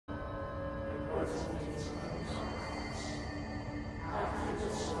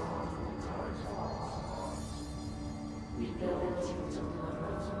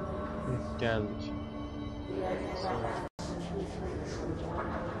Geldik.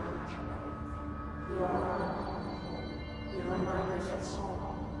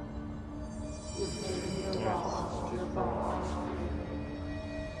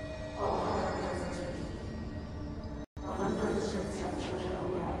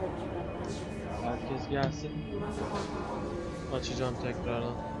 Herkes gelsin. Açacağım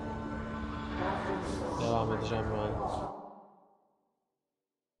tekrardan. Devam edeceğim yani.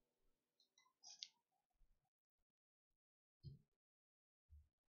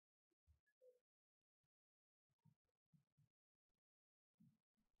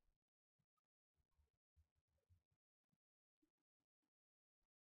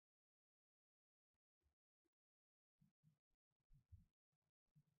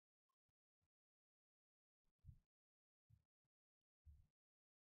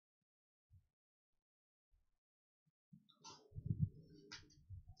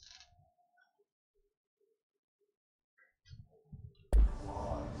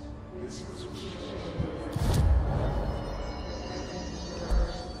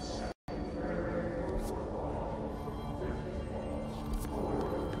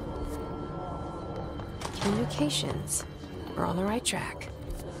 Communications. We're on the right track.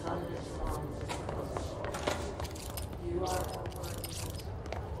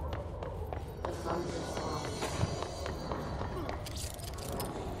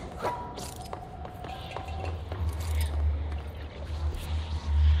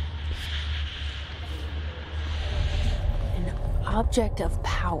 An object of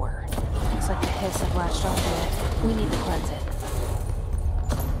power. Looks like the hiss have latched onto it. We need to cleanse it.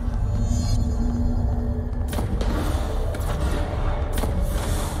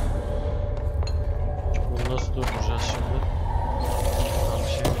 Nasıl durduracağız şimdi? Tam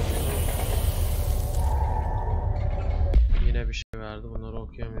şey yine bir şey verdi. Bunları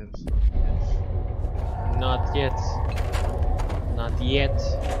okuyamıyoruz. Not yet. Not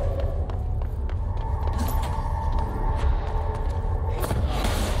yet.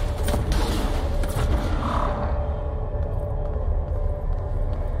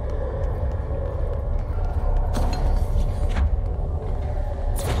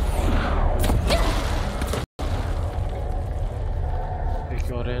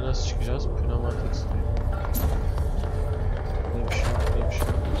 Oraya nasıl çıkacağız? Pneumatik istiyor. Ne bir şey yok, ne bir şey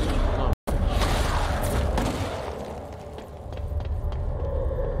yok. Tamam.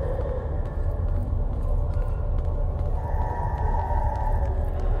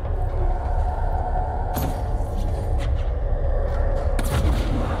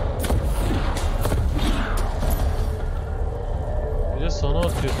 Bir de sana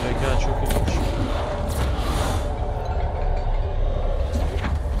atıyor direkt ya, çok ilginç.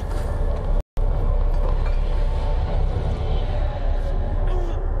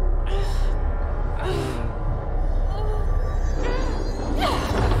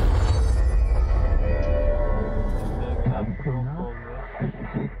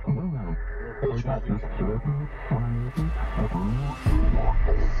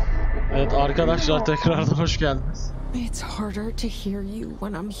 Evet arkadaşlar, tekrardan hoş geldiniz. It's harder to hear you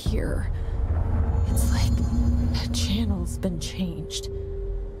when I'm here. It's like the channel's been changed.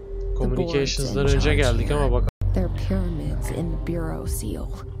 Communications'dan önce geldik ama bak. They're pyramids in the bureau seal.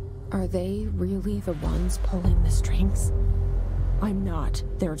 Are they really the ones pulling the strings? I'm not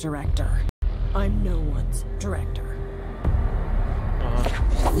their director. I'm no one's director. Aha.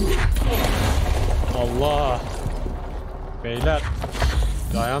 Allah. Beyler,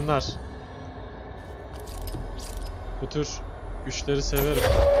 dayanlar. Bu tür güçleri severim.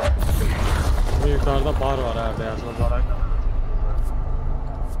 Bu yukarıda bar var ha, beyazla bara.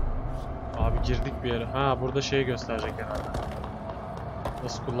 Abi girdik bir yere. Ha, burada şeyi gösterecek herhalde.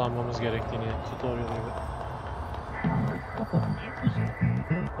 Nasıl kullanmamız gerektiğini, tutorial gibi.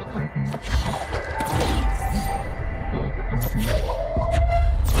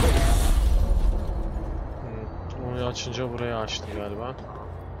 Onu açınca burayı açtı galiba.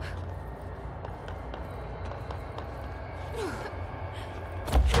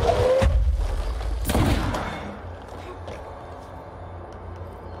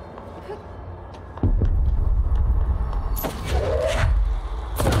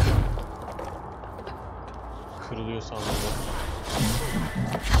 Kırılıyor sandım.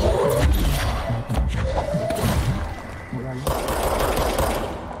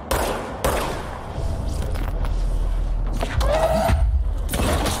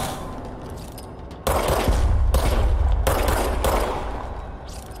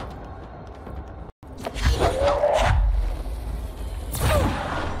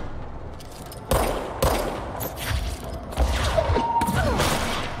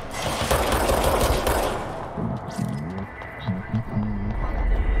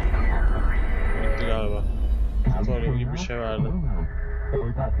 tutorial gibi bir şey verdi.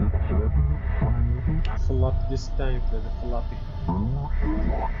 Floppy diskten yükledi. Floppy.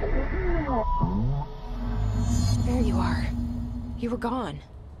 There you are. You were gone.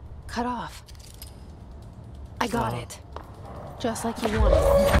 Cut off. I got it. Just like you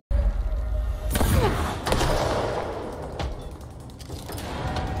wanted.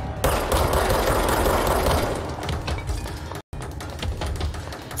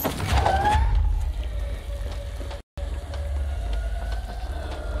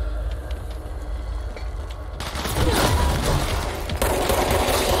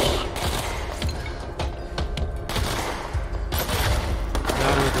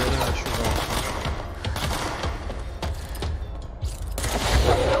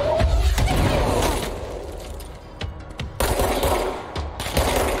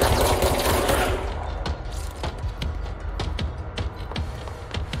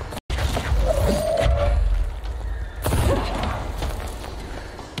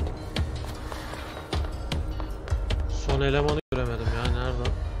 Son elemanı göremedim ya, nerede?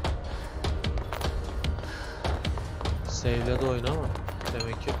 Save'ledi oyunu ama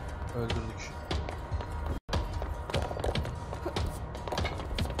demek ki öldürdük.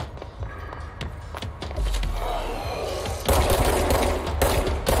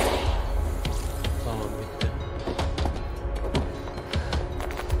 Tamam, bitti.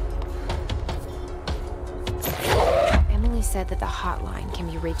 Emily said that the hotline can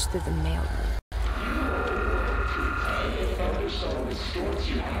be reached through the mailroom.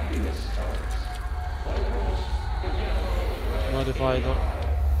 Modify'da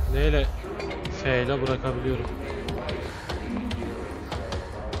neyle? F ile bırakabiliyorum.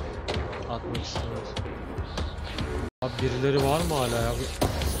 Atmak istemez. Abi birileri var mı hala ya? Bu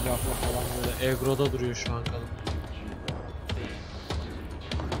silahla falan böyle Egro'da duruyor şu an kadın.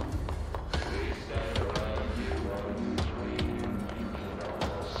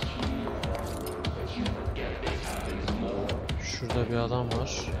 Şurada bir adam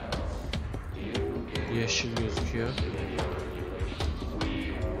var. Yeşil gözüküyor.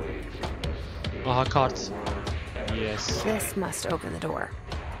 Aha, kart. Yes. This must open the door.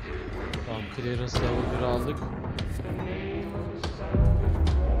 Tamam, clearance level 1 aldık.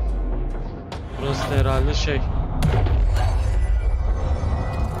 Burası da herhalde şey.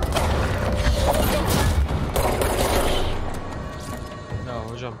 Ya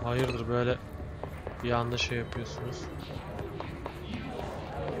hocam hayırdır böyle bir anda şey yapıyorsunuz.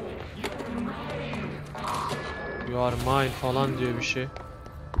 You are mine falan diyor bir şey.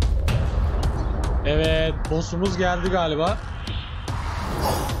 Evet, boss'umuz geldi galiba.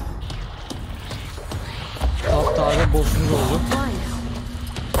 Taptaze boss'umuz oldu.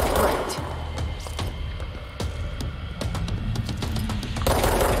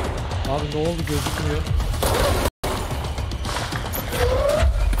 Abi ne oldu, gözükmüyor.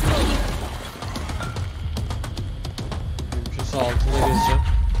 Mümkünse altında gezeceğim.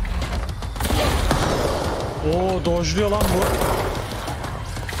 Oo, dodge'luyor lan bu.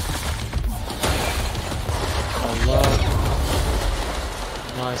 Allah.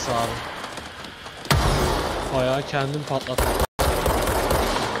 Nice abi. Bayağı kendim patlattım.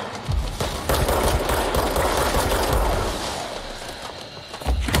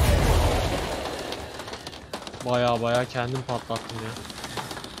 Bayağı kendim patlattım ya.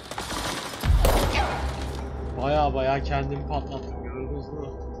 Bayağı kendim patlattım, gördünüz mü?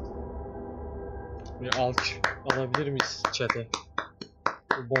 Bir alkış alabilir miyiz chat'e?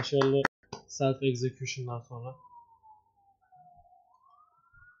 Bu başarılı self execution'dan sonra.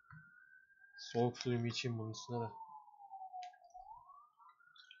 Soğuk suyumu içeyim bunun üstüne de.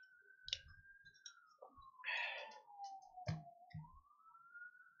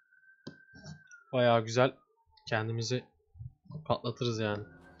 Bayağı güzel, kendimizi patlatırız yani.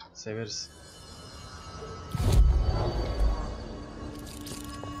 Severiz.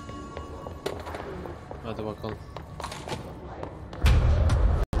 Hadi bakalım.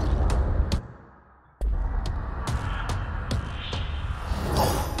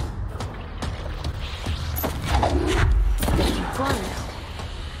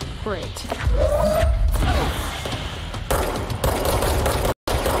 Great.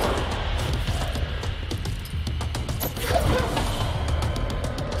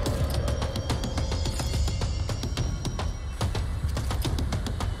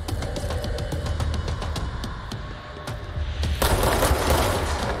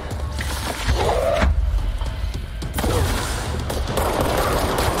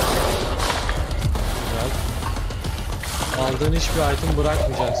 Aldığın hiçbir item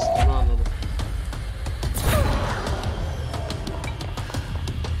bırakmayacaksın. Onu anladım.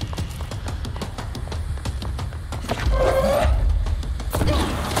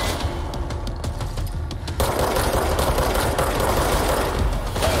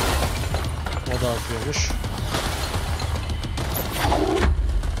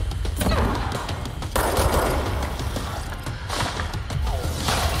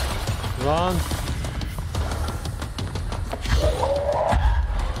 Run.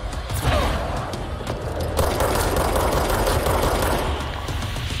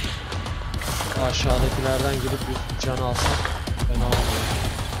 Aşağıdakilerden gidip bir can alsam fena olmuyor.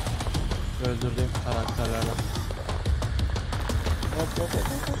 Öldürdüğüm karakterlerden. Hop hop hop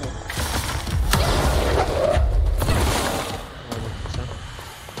hop hop. Oğlum sen.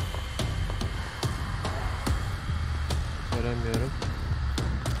 Göremiyorum.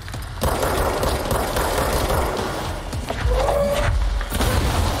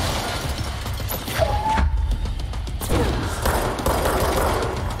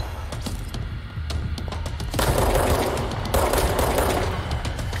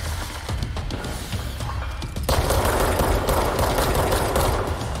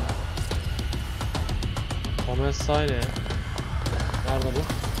 Sahne. Nerede bu?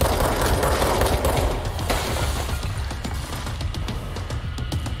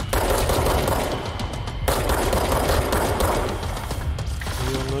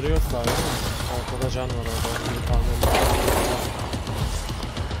 Milyonları yoklar değil mi? Ortada can var orada. Bir tane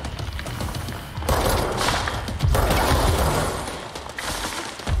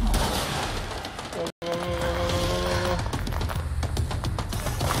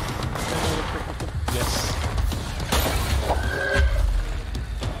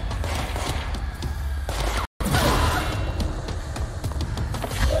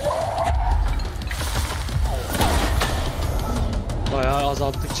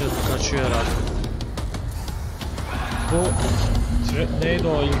azalttıkça kaçıyor herhalde. Bu neydi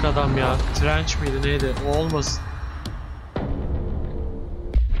o ilk adam ya? Trench miydi neydi? O olmasın.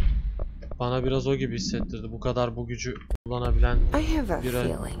 Bana biraz o gibi hissettirdi. Bu kadar bu gücü kullanabilen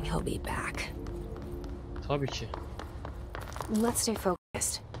biri. Tabii ki. Let's stay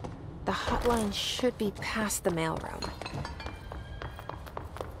focused. The hotline should be past the mailroom.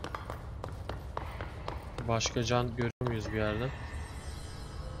 Başka can görür müyüz bir yerde?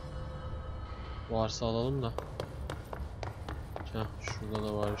 Varsa alalım da. Heh, şurada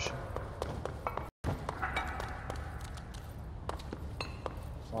da var bir şey.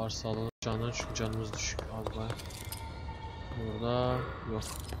 Varsa alalım canlar çünkü canımız düşük az baya. Burada yok.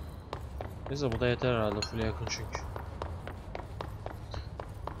 Neyse bu da yeter herhalde, full yakın çünkü.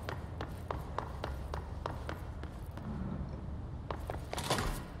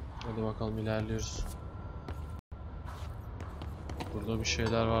 Hadi bakalım ilerliyoruz. Burada bir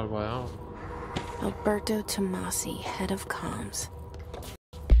şeyler var bayağı. Alberto Tomasi, head of comms.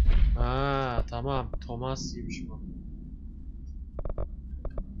 Ha tamam, Tomasi'ymiş bu.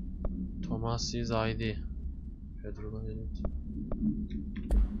 Tomasi's ID.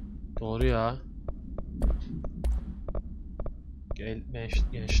 Doğru ya.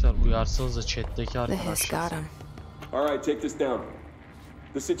 Gençler uyarsanıza chat'teki arkadaşlar. All right, take this down.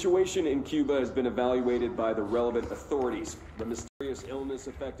 The situation in Cuba has been evaluated by the relevant authorities. The mysterious illness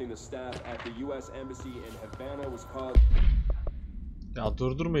affecting the staff at the U.S. Embassy in Havana was caused. Ya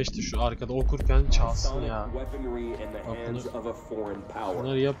durdurma işte şu arkada okurken çalsın ya.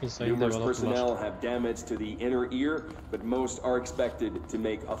 Bunları yapın sayın developerlar. Personnel have damage to the inner ear, but most are expected to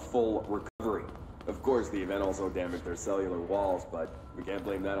make a full recovery. Of course, the event also damaged their cellular walls, but we can't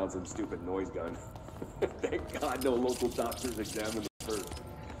blame that on some stupid noise gun. Thank God no local doctors examined them first.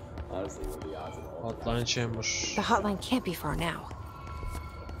 Honestly, what are the odds of all that? Hotline chamber. The hotline can't be far now.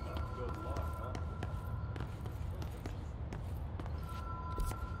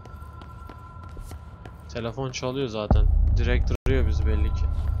 Telefon çalıyor zaten. Direkt arıyor bizi belli ki.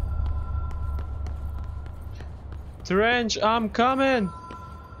 Trench, I'm coming.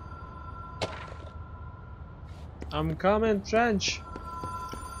 I'm coming, Trench.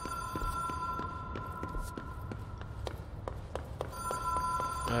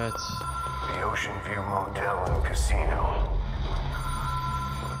 Evet. The Ocean View Motel and Casino.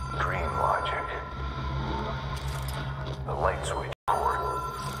 Dream Logic. The light switch cord.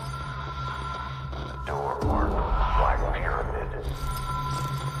 The door marked Black Pyramid.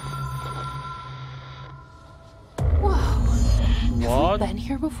 Whoa. What? Have we been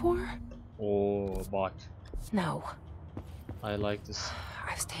here before? Oh, bak. No. I like this.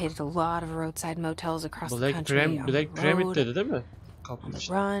 I've stayed at a lot of roadside motels across the country. Black Pyramid dedi değil mi? On the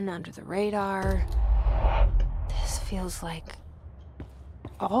run, under the radar. This feels like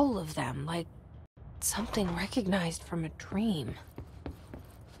all of them, like something recognized from a dream.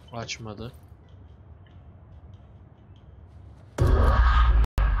 Açmadı.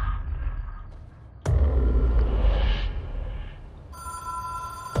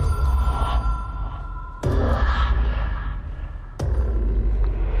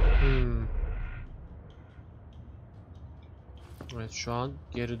 Evet, şu an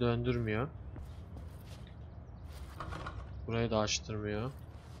geri döndürmüyor. Burayı da açtırmıyor.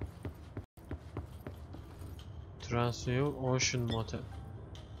 Transview Ocean Motel.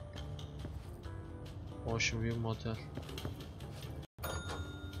 Ocean View Motel.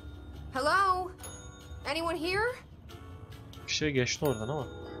 Hello? Anyone here? Bir şey geçti oradan ama.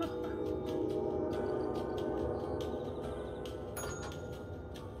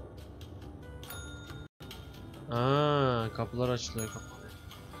 Kapılar açılıyor, kapanıyor.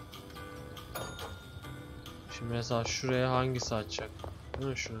 Şimdi mesela şuraya hangisi açacak? Değil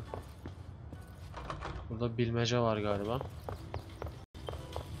mi şunu? Burada bilmece var galiba.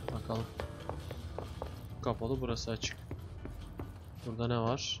 Bakalım. Kapalı, burası açık. Burada ne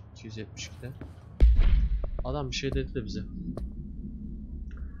var? 272'de. Adam bir şey dedi de bize.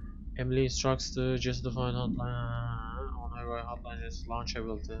 Emily instructs the just to find hotline. On her way hotline is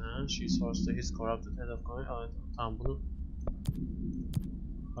launchability. She sourced to his corrupted head of coin. Tamam, bunu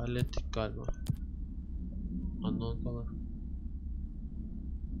hallettik galiba. Unknown color.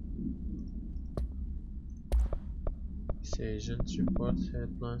 This agent report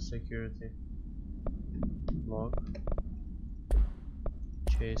headline security. Log.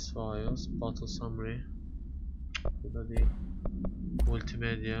 Case files. Battle summary. Burada değil.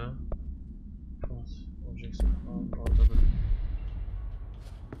 Multimedya. Orada da.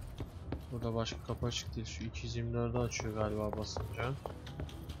 Burada başka kapı açık değil. Şu 224'ü açıyor galiba basınca.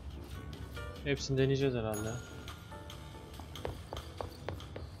 Hepsini deneyeceğiz herhalde.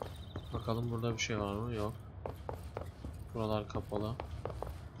 Bakalım burada bir şey var mı? Yok. Buralar kapalı.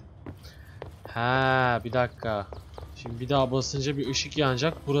 Ha, bir dakika. Şimdi bir daha basınca bir ışık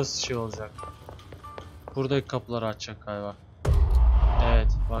yanacak. Burası şey olacak. Buradaki kapıları açacak galiba.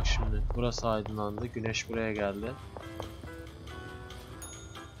 Evet, bak şimdi. Burası aydınlandı. Güneş buraya geldi.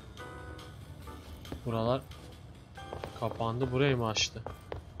 Buralar kapandı. Burayı mı açtı?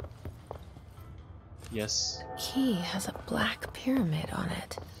 Yes. Key has a black pyramid on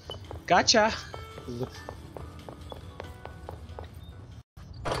it. Gotcha.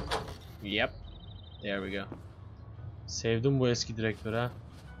 Yep. There we go. Sevdim bu eski direktörü ha.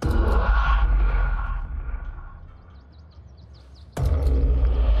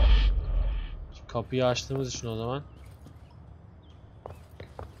 Kapıyı açtığımız için o zaman.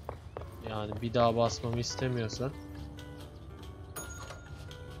 Yani bir daha basmamı istemiyorsa.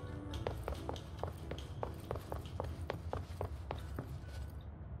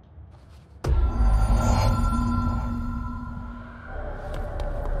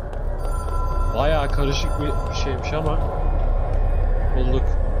 Bayağı karışık bir şeymiş ama bulduk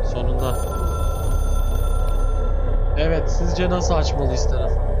sonunda. Evet, sizce nasıl açmalıyız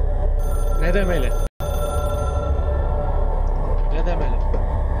tarafı? Ne demeli? Ne demeli?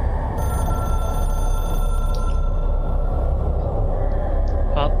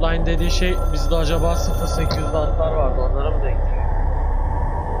 Hotline dediği şey bizde acaba 0800 hatlar vardı, onlara mı denk geliyor?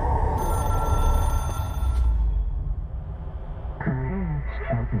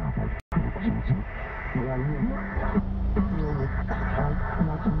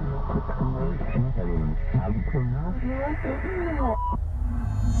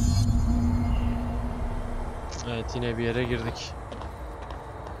 Evet, yine bir yere girdik.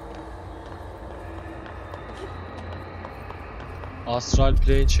 Astral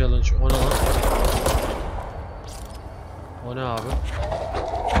Plane Challenge. O ne lan? O ne abi?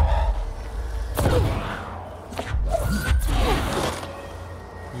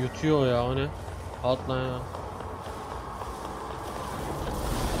 Yutuyor ya, o ne? Atla ya.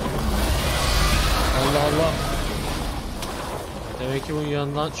 Allah Allah. Demek ki bunun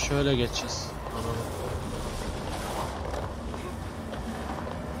yanından şöyle geçeceğiz. Anladım.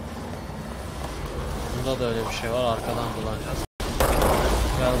 Bunda da öyle bir şey var. Arkadan dolanacağız.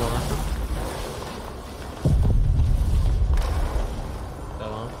 Gel bana.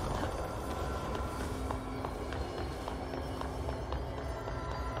 Devam.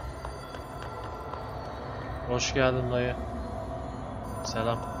 Hoş geldin dayı.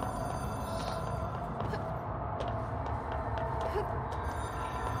 Selam.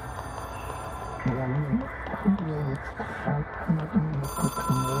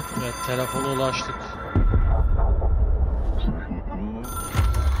 Evet, telefona ulaştık.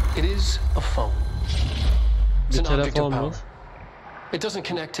 It is a phone. It's Bir an object of telefon power. mu? It doesn't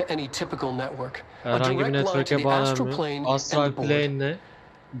connect to any typical network. A Herhangi bir direct line to network'e the astral bağlanmıyor. plane Astral and the board. Plane'le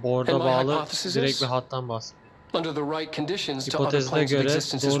board'a And my bağlı hypothesis direkt is, bir hattan bahsediyor. under the right conditions to other Hipotezine planes of göre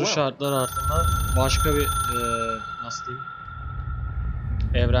existence as doğru well. şartlar altında başka bir nasıl diyeyim,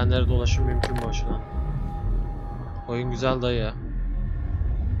 evrenlere dolaşım mümkün bu açıdan. Oyun güzel dayı ya.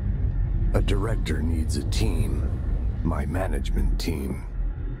 A director needs a team. My management team.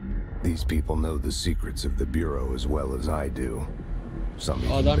 These people know the secrets of the Bureau as well as I do. Some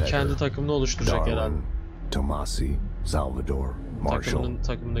even Adam better. kendi takımını oluşturacak herhalde. Darwin, Tomasi, Salvador, Marshall.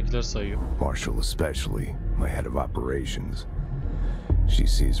 Takımındakileri sayıyor. Marshall especially, my head of operations. She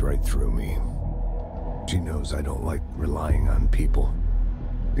sees right through me. She knows I don't like relying on people.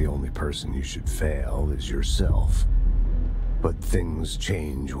 The only person you should fail is yourself. But things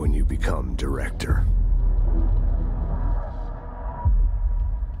change when you become director.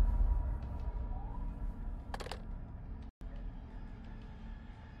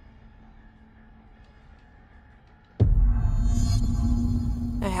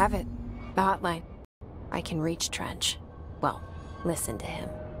 I have it. The hotline. I can reach Trench. Well, listen to him.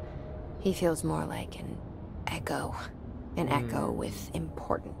 He feels more like an echo. An echo with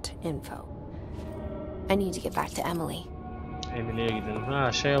important info. I need to get back to Emily. Emily'ye gidelim.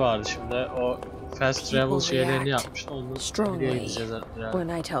 Ha şey vardı şimdi. O fast travel şeylerini yapmıştı. Onu Emily'ye gideceğiz when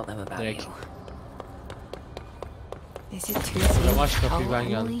I tell them about direkt. you. Is it too soon Yavaş to kapıyı tell ben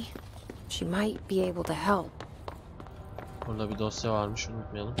geldim. Emily? She might be able to help. Burada bir dosya varmış,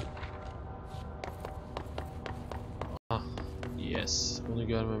 unutmayalım. Ah, yes. Bunu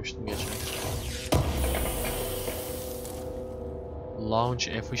görmemiştim geçen. Launch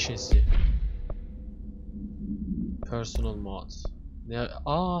efficiency. Personal mod. Ne?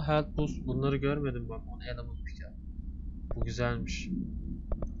 Aa, health boost. Bunları görmedim bak. Onu eleman pick up. Bu güzelmiş.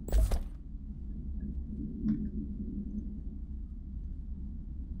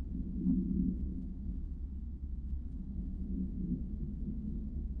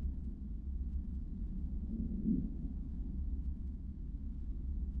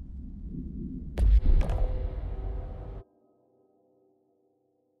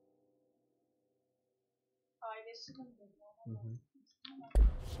 Hı hı.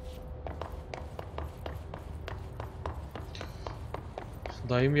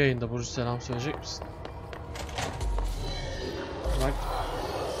 Dayım yayında. Burcu selam söyleyecek misin? Bak.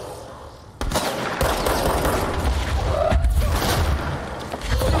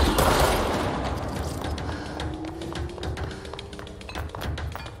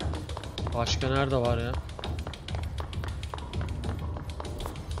 Başka nerede var ya?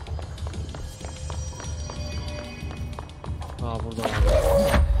 Ha burada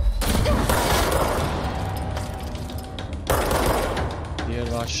var.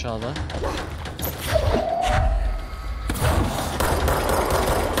 Diğeri aşağıda.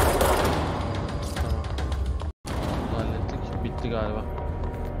 Tamam. Hallettik. Bitti galiba.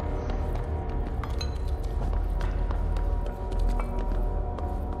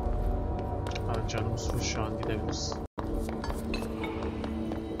 Ha, canımız full, şu an gidebiliriz.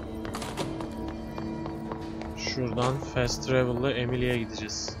 Şuradan fast travel'la Emily'ye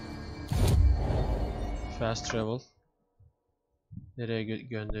gideceğiz. Fast travel. Nereye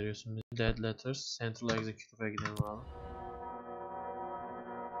gönderiyorsun? Dead letters. Central Executive'a gidelim abi.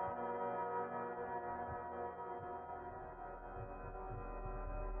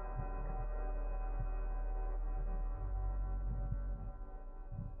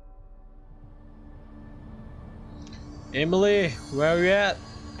 Emily, where are you at?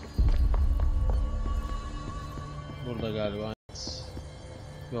 Burada galiba.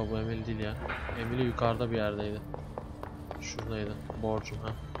 Yok, bu Emily değil ya. Emily yukarıda bir yerdeydi. Şuradaydı. Borcum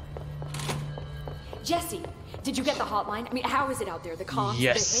ha. Jesse, did you get the hotline? I mean, how is it out there? The comms?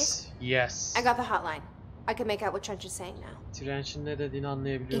 Yes. Yes. I got the hotline. I can make out what Trench is saying now. Trench'in ne dediğini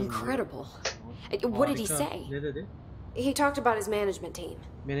anlayabiliyorum. Incredible. What did he say? Ne dedi? He talked about his management team.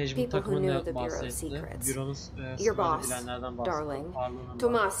 Management People who knew takımını the Bureau's bahsetti. secrets. Büronun Your boss, bilenlerden bahsetti. Darling. Parlının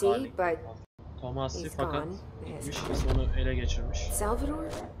Tomasi, Darling. but Tomasi he's fakat gone. gitmiş, onu ele geçirmiş. Salvador?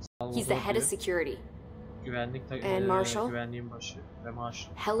 He's the head of security. Güvenlik And Marshall? güvenliğin başı ve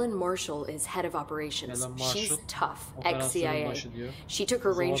Marshall. Helen Marshall is head of operations. Helen Marshall, She's tough, operasyonun ex-CIA. başı diyor. She took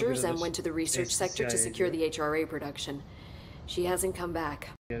her Zor Rangers biridir. and went to the research Eski sector to CIA secure diyor. the HRA production. She hasn't come back.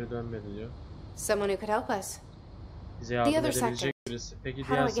 Geri dönmedi diyor. Someone who could help us. Bize yardım other edebilecek sector. birisi. Peki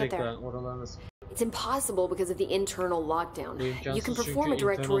How do diğer I get there? sektörler oralar nasıl? It's impossible because of the internal lockdown. Bu You can imkansız perform a çünkü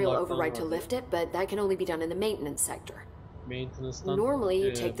directorial internal lockdown override to var. lift it, but that can only be done in the maintenance sector. Maintenance'dan Normally,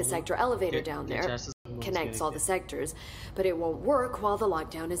 you take the bunu sector elevator down there, geçersiz kılmamız connects all the gerekiyor. sectors, but it won't work while the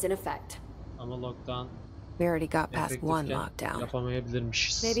lockdown is in effect. Ama lockdown We already got past one efektifken lockdown.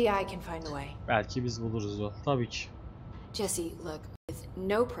 yapamayabilirmişiz. Maybe I can find a way. Belki biz buluruz o. Tabii ki. Jesse, look, with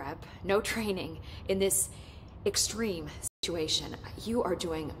no prep, no training, in this extreme situation, you are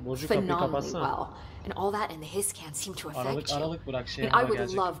doing Burcu, kapıyı phenomenally kapatsana. well. And all that and the hiss can seem to affect you. Aralık bırak, şey I mean, I ama would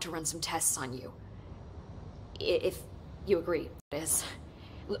gelecek. love to run some tests on you. If you agree, that is.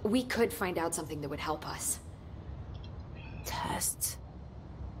 We could find out something that would help us. Tests.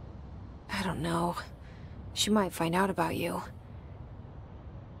 I don't know. She might find out about you.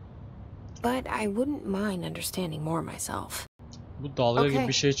 But I wouldn't mind understanding more myself. Bu dalga gibi Okay.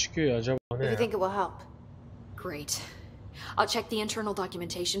 bir şey çıkıyor ya, acaba o ne If you ya? think it will help. Great. I'll check the internal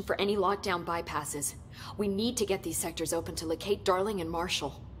documentation for any lockdown bypasses. We need to get these sectors open to locate Darling and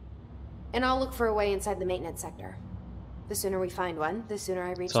Marshall. And I'll look for a way inside the maintenance sector. The sooner we find one, the sooner I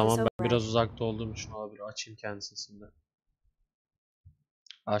reach this Tamam, ben override. biraz uzakta olduğum için olabilir. Açayım kendi sesimde.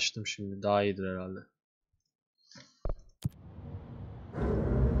 Açtım şimdi. Daha iyidir herhalde.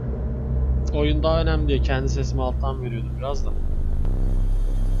 Oyun daha önemli diye kendi sesimi alttan veriyordum biraz da.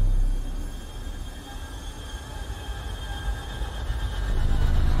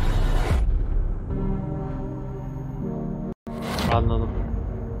 Anladım.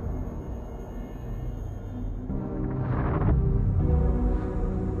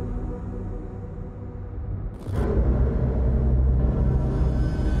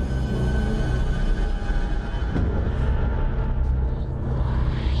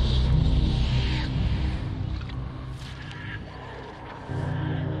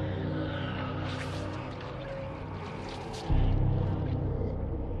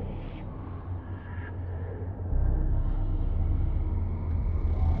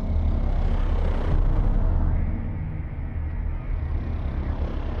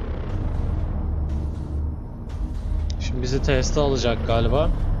 Şimdi bizi teste alacak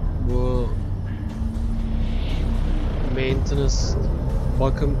galiba. Bu maintenance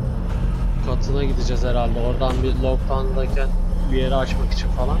bakım katına gideceğiz herhalde. Oradan bir lockdown'dayken bir yeri açmak için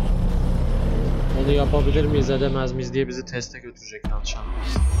falan. Onu yapabilir miyiz, edemez miyiz diye bizi teste götürecek, yanlış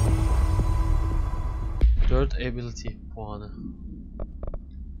anlamazsın. 4 ability puanı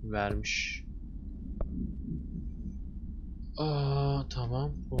vermiş.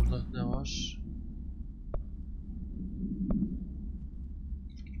 Tamam. Burada ne var?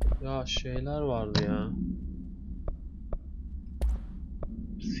 Ya şeyler vardı ya.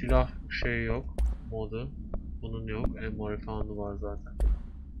 Silah şey yok. Modu. Bunun yok. Memory found'u var zaten.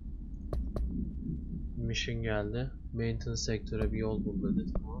 Mission geldi. Maintenance sektöre bir yol bul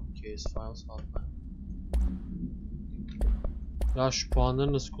dedi. Tamam. Case files outline. Ya şu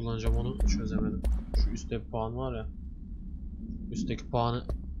puanları nasıl kullanacağım onu çözemedim. Şu üstte bir puan var ya. Üstteki puanı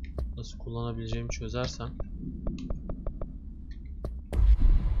nasıl kullanabileceğimi çözersem.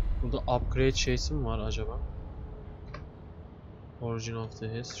 Burada upgrade şeysi mi var acaba? Origin of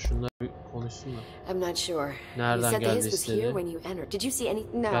the his. Şunlar bir konuşsun da. I'm not sure. Nereden geldi was here istedi? when you entered. Did you see any?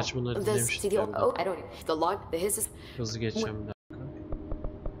 No. Gerçi bunları dinlemiştik ya bir de. I don't. The log. The his is. Hızlı geçeceğim bir dakika.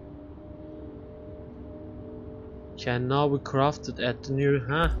 Can now be crafted at the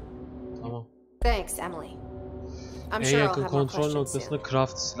new... Ha? Tamam. Thanks, Emily. I'm En sure I'll yakın have more kontrol questions noktasında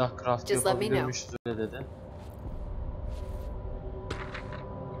soon. silah craft Just let me know. yapabilirmişiz öyle dedi.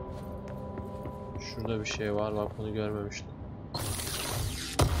 Şurada bir şey var, bak bunu görmemiştim.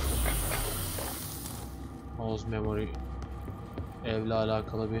 House memory evle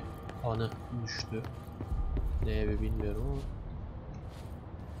alakalı bir anı düştü. Ne evi bilmiyorum ama.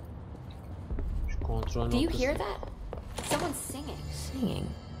 Şu kontrol Do you noktası. hear that? Someone's singing. Singing.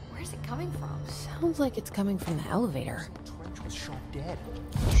 Where's it coming from? Sounds like it's coming from the elevator. Trench was shot dead.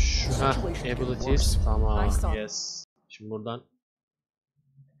 Şu abilities tamam, I saw. yes. Şimdi buradan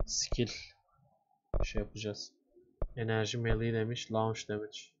skill şey yapacağız. Enerji melee demiş, launch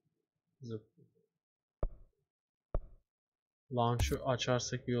damage. Zıp. Launch'u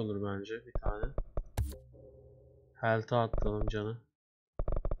açarsak iyi olur bence bir tane. Health'a atalım canı.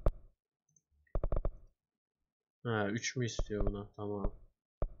 Ha 3 mü istiyor buna? Tamam.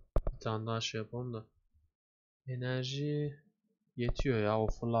 Bir tane daha şey yapalım da. Enerji yetiyor ya, o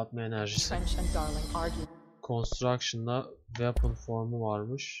fırlatma enerjisi. Trench and Darling argued. Construction'da weapon formu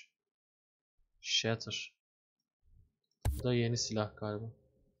varmış. Shatter. Bu da yeni silah galiba.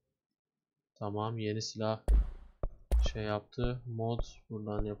 Tamam, yeni silah şey yaptı. Mod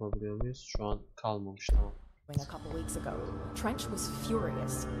buradan yapabiliyor muyuz? Şu an kalmamış, tamam. A couple weeks ago, Trench was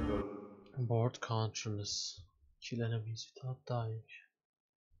furious. Board counterness. Kill enemies without dying.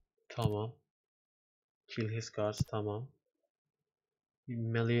 Tamam. Kill his guards, tamam.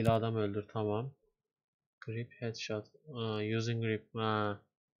 Melee ile adam öldür, tamam. Grip headshot. Using grip.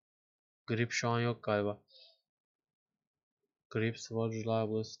 Grip şu an yok galiba. Grip sword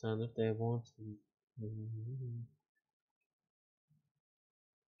reliable standard. They want.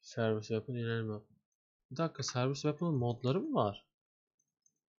 Service weapon ilerleme. Bir dakika, service weapon'ın modları mı var?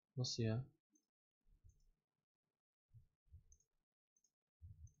 Nasıl ya?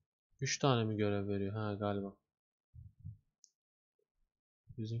 3 tane mi görev veriyor? Ha galiba.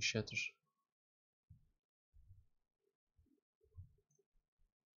 Using shatter.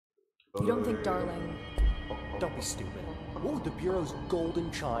 You don't think Darling... Don't be stupid. What would the Bureau's golden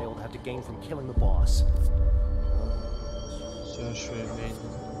child have to gain from killing the boss?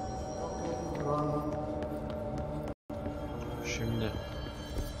 Şimdi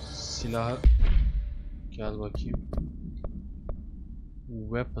silahı gel bakayım.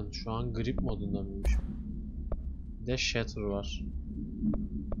 Weapon şu an grip modunda mıymış? Bir de shatter var.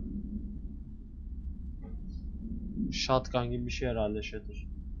 Shotgun gibi bir şey herhalde shatter.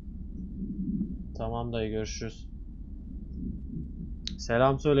 Tamam dayı, görüşürüz.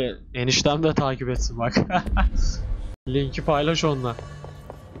 Selam söyle. Eniştem de takip etsin bak. Linki paylaş onunla.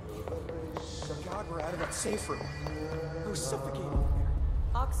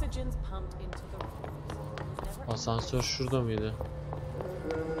 Asansör şurada mıydı?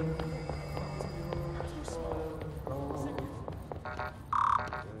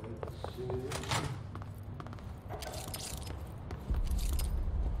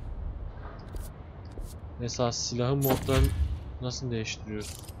 Mesela silahın modlarını nasıl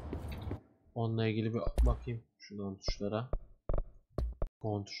değiştiriyoruz? Onunla ilgili bir bakayım şuradan tuşlara.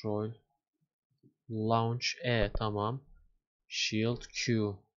 Control, Launch E, tamam. Shield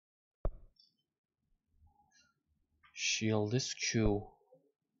Q. Shield is Q.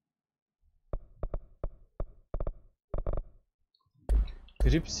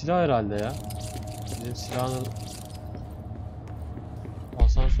 Grip silah herhalde ya. Bizim silahın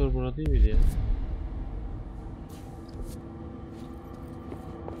asansör burada değil miydi ya?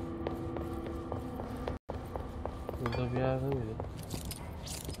 Burada bir yerde miydi?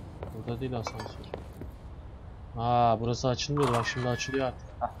 Burada değil asansör. Aa, burası açılmıyordu, bak şimdi açılıyor artık.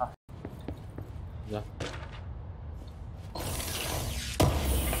 Güzel.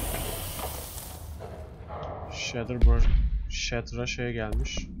 Shatter'a şey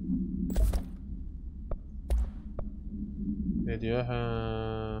gelmiş. Ne diyor?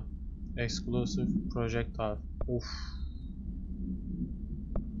 Ha, exclusive projectile. Uf.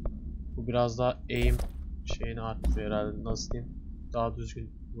 Bu biraz daha aim şeyini arttırıyor herhalde, nasıl diyeyim, daha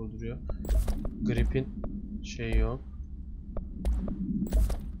düzgün vurduruyor. Grip'in şeyi yok.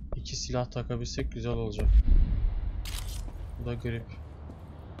 İki silah takabilsek güzel olacak. Bu da grip.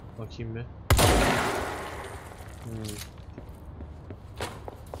 Bakayım bir.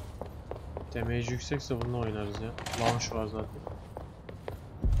 Damage yüksekse bununla oynarız ya. Launch var zaten.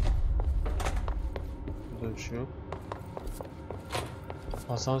 Burada bir şey yok.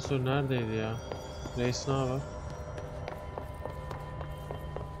 Asansör neredeydi ya? Reis ne haber?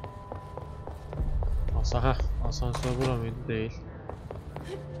 Asansör bura mıydı? Değil.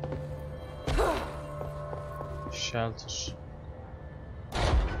 Shelter.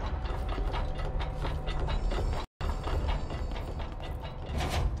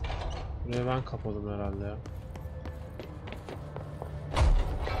 Buraya ben kapadım herhalde ya.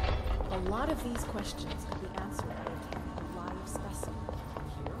 A lot of these questions could be answered by a live specimen.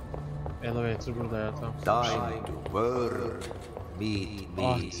 Elevator burada ya, tamam. Time to work. Meet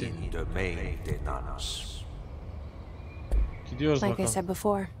me in the main tetanus. Gidiyoruz Like I bakalım. said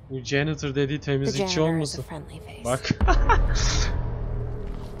before, Bu janitor dediği the temizlikçi janitor is a olmasın? friendly face. Bak.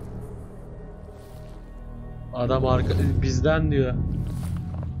 Adam arka bizden diyor.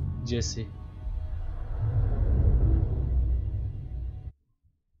 Jesse.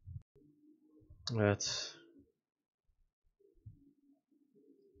 Evet.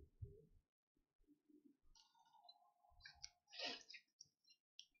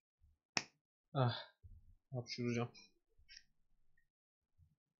 Ah, hapşuracağım.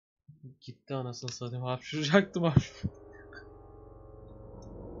 Gitti anasını satayım, hapşuracaktım abi.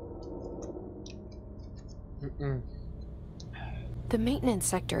 The maintenance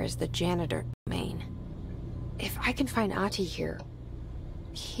sector is the janitor domain. If I can find Ati here,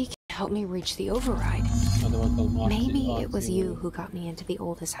 he can help me reach the override. Hadi bakalım. Maybe it was you who got me into the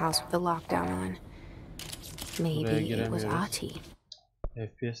oldest house with the lockdown on. Maybe it was Ati.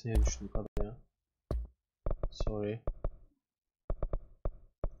 FPS niye düştü bu kadar ya? Sorry.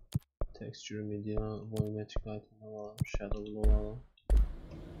 Texture medium, volumetric lighting alalım, shadow low alalım.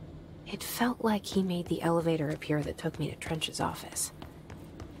 It felt like he made the elevator appear that took me to Trench's office.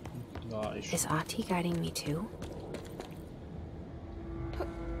 Is Ati guiding me too?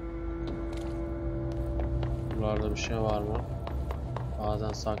 Buralarda bir şey var mı?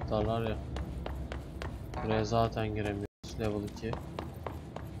 Bazen saklarlar ya. Buraya zaten giremiyoruz. Level 2.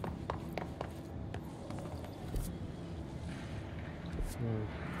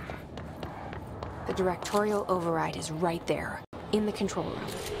 The directorial override is right there, in the control room.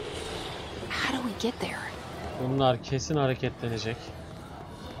 How do we get there? Bunlar kesin hareketlenecek.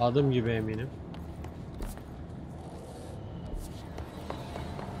 Adım gibi eminim.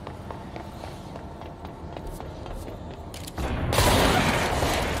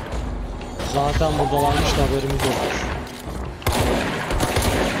 Zaten buradalarmış da haberimiz yokmuş.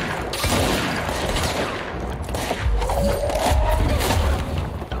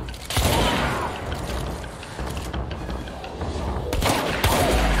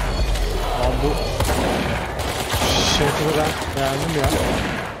 Abi bu şekli ben beğendim ya.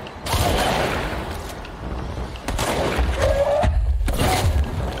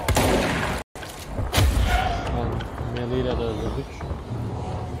 Meliyle de öldürdük.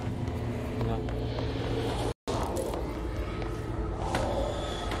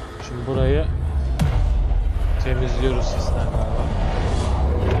 Şimdi burayı temizliyoruz sistem galiba.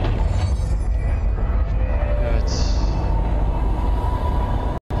 Evet.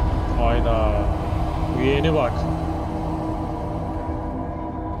 Hayda. Bu yeni bak.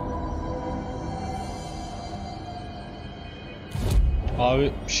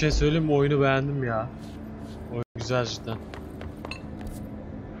 Abi bir şey söyleyeyim mi? Oyunu beğendim ya. Oyun güzel cidden.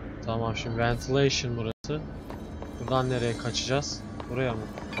 Tamam şimdi ventilation burası. Buradan nereye kaçacağız? Buraya mı?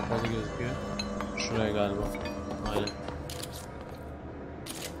 Kapalı gözüküyor. Şuraya galiba. Aynen.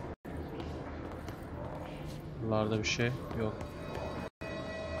 Buralarda bir şey yok.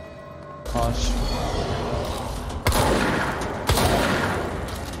 Karşı.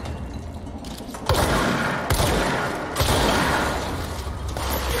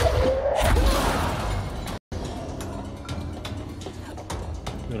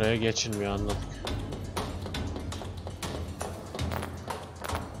 Buraya geçilmiyor, anladık.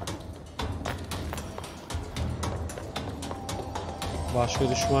 Başka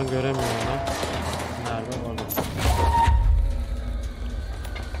düşman göremiyorum lan. Nerede? Orada.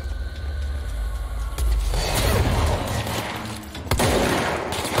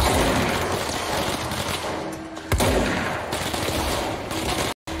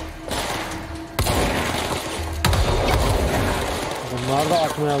 Bunlar da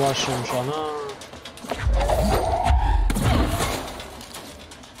akmaya başlamış ana.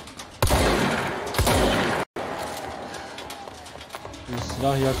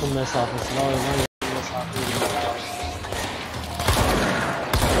 Silah yakın mesafesine, o yüzden yakın mesafeye gidiyor.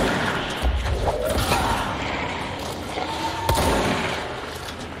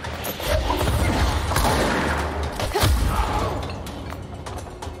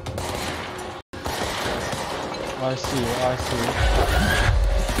 I see you, I see you.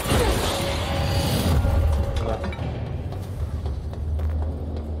 Güzel.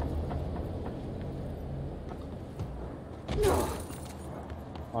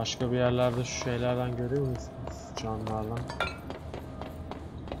 Başka bir yerlerde şu şeylerden görüyor musunuz? Canlardan.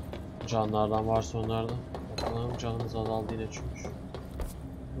 Canlardan varsa onlardan. Bakalım, canımız azaldı yine çünkü.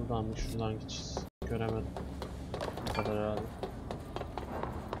 Buradan mı şuradan gideceğiz. Göremedim. Bu kadar herhalde.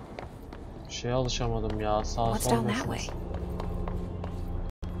 Şeye alışamadım ya. Sağ sol meşhur.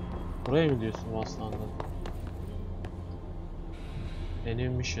 Buraya mı diyorsun aslında?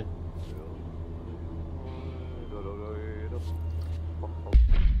 Benim mission.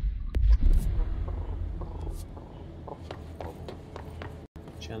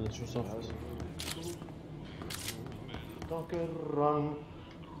 Challenge yourself.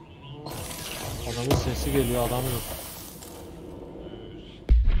 Adamın sesi geliyor, adam yok.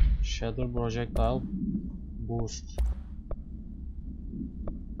 Shadow projectile boost.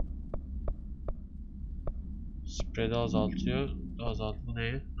 Spread'i azaltıyor. Bu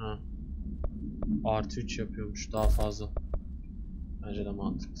neyi? Ha. Artı 3 yapıyormuş daha fazla. Bence de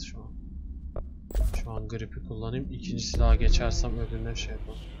mantıklı şu an. Şu an grip'i kullanayım. İkinci silaha geçersem öbürüne şey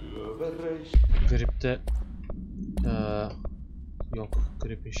yapalım. Grip'te yok.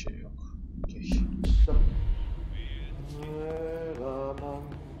 Grip'in şey yok. Okay.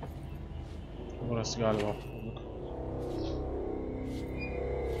 Burası galiba.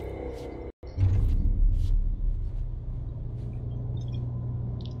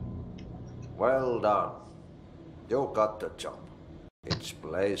 Well done. You got the job. It's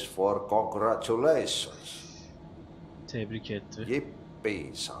place for congratulations. Tebrik etti.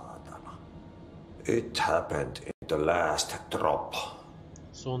 Yippee, saatana. It happened in the last drop.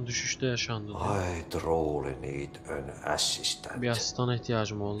 Son düşüşte yaşandı diyor. I truly need an assistant. Bir asistana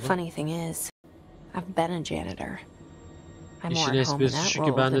ihtiyacım oldu. Funny thing is, I've been a janitor. I'm İşin more at home in esprisi that şu ki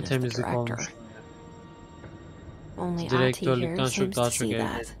role ben than de as the temizlik director. olmuş. Only Ati Direktörlükten here çok seems daha to çok see evde.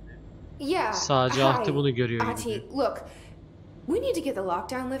 that. Yeah. Sadece Ahti bunu görüyor gibi. Ati, look. We need to get the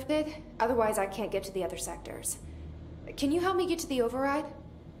lockdown lifted, otherwise I can't get to the other sectors. Can you help me get to the override?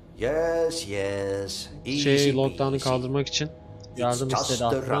 Yes. Easy Lockdown'u peasy. kaldırmak için yardım It's istedi. just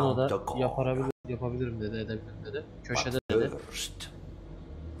Ahti'den o around da the corner. yapabilirim dedi, edebilirim dedi. Köşede But dedi. first,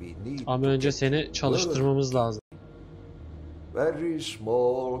 we need Ama to önce get seni çalıştırmamız lazım. Very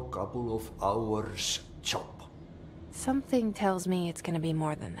small, couple of hours job. Something tells me it's gonna be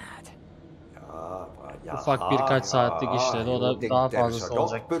more than that. Ufak birkaç saatlik işleri, o da daha fazlası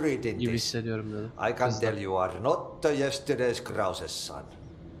olacak gibi hissediyorum dedi. I can tell you are not yesterday's Krause's son.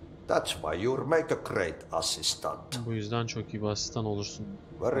 That's why you make a great assistant. Bu yüzden çok iyi bir asistan olursun.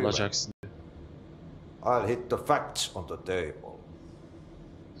 Very Olacaksın. I'll hit the facts on the table.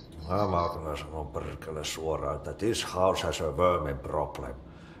 Mä kyllä sanon perkele suoraan, että this house has a vermin problem.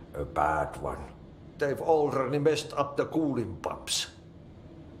 A bad one. They've already messed up the cooling pumps.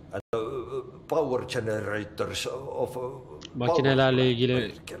 And the power generators of... Makinelerle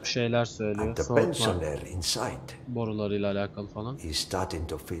ilgili şeyler söylüyor. And the pensioner inside. Borularıyla alakalı falan. He's starting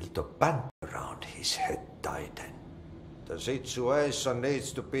to feel the band around his head tighten. The situation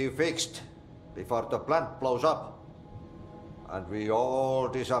needs to be fixed before the plant blows up. And we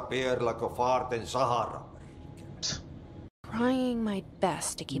all disappear like a fart in Sahara. Trying my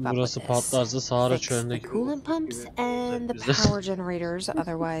best to keep up with Burası this. patlarsa Sahara Fix the çölündeki coolant pumps and the power generators,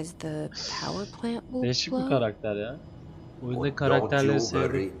 otherwise the power plant will değişik bir blow. karakter ya. Oyunda Don't karakterleri you sevdim.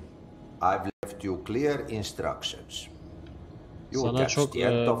 worry. I've left you clear instructions. You Sana catch çok the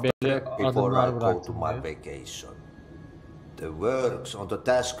end of the belli trek before adımlar I go to bıraktım my diyor. vacation. The works on the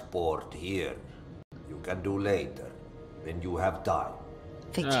task board here you can do later when you have time.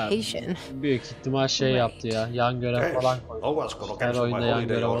 Vacation. Büyük ihtimal şey yaptı ya. Yan görev falan koydu. No one's gonna Her cancel my oyunda yan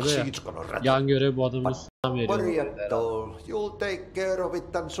holiday görev or oluyor ya. seats gonna rattle. Yan görev bu adamın üstünden Worry veriyor. at all. You'll take care of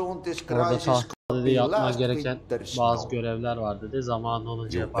it and soon this Orada crisis tahtada be yapman last gereken winter's bazı snow. görevler var dedi. Zamanı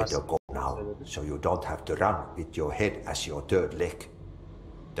olunca You better yaparsın. go now, so you don't have to run with your head as your third leg.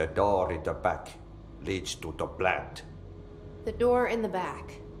 The door in the back leads to the plant. The door in the back.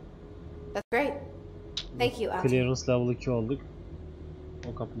 That's great. Thank you, Alton. Clearance level 2 olduk.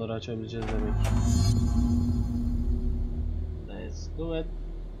 O kapıları açabileceğiz demek. Let's do it.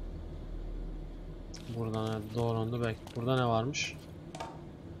 Buradan doğru belki. Burada ne varmış?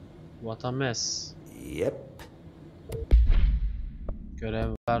 What a mess. Yep.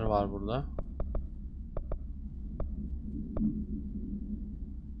 Görevler var burada.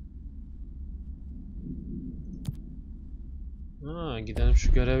 Ha, gidelim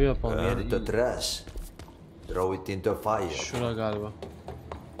şu görevi yapalım. Burn the trash. Throw it in the fire. Şura galiba.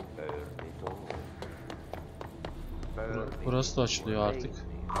 Burası da açılıyor artık.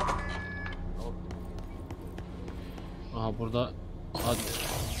 Aha burada hadi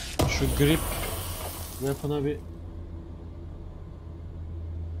şu grip weapon'a bir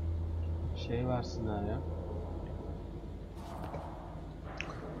şey versinler ya.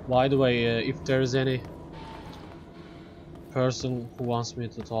 By the way, if there is any person who wants me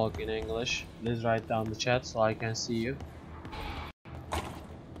to talk in English, please write down the chat so I can see you.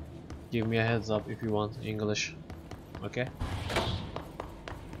 Give me a heads up if you want English. Okay.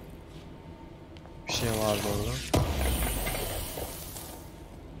 Bir şey vardı orada.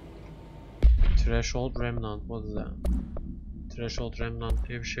 Threshold Remnant. What is that? Threshold Remnant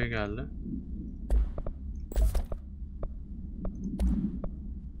diye bir şey geldi.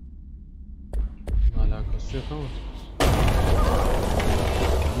 Alakası yok ama.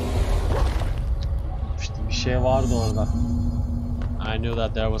 İşte bir şey vardı orada. I knew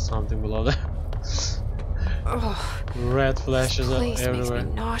that there was something below there. Red flashes Place makes me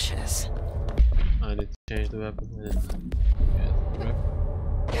everywhere. nauseous. I need to change the weapon.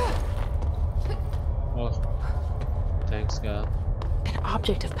 Oh, thanks God. An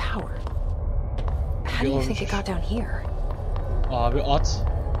object of power. How do you think it got down here? Abi at.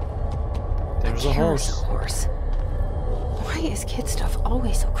 There's a horse. Horse. Why is kid stuff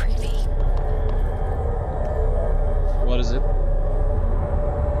always so creepy? What is it?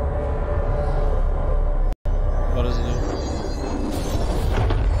 What is it?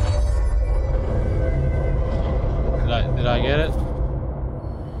 Did I get it?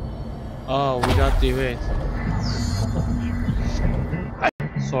 Oh, we got the evade.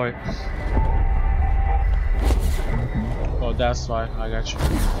 Sorry. Oh, that's why. I got you.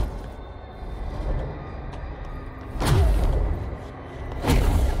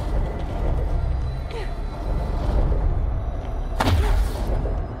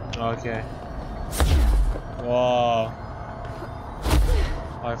 Okay. Wow.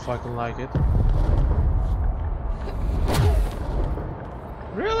 I fucking like it.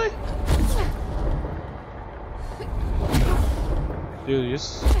 Really? Do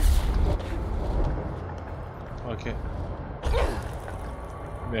this. Okay.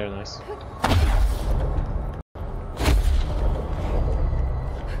 Very nice.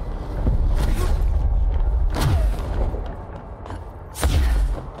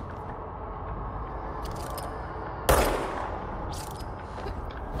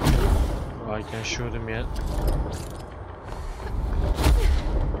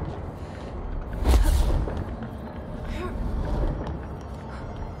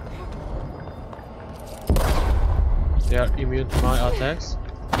 are immune to my attacks.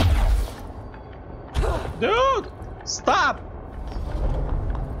 Dude! Stop!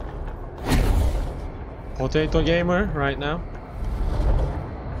 Potato gamer right now.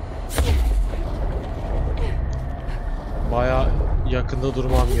 Bayağı yakında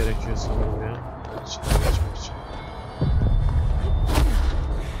durmam gerekiyor sanırım ya. İçinden geçmek için.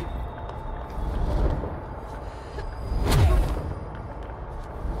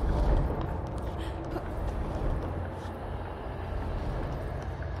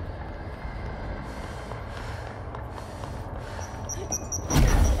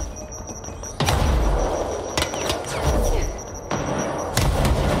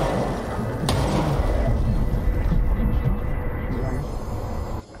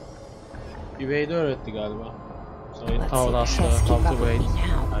 Evade'i öğretti galiba. So it taught us how to wait,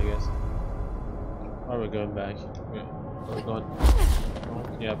 I guess. Are we going back? We're going.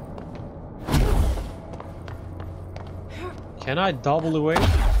 Oh, yep. Can I double evade?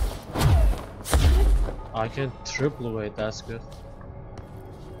 I can triple evade. That's good.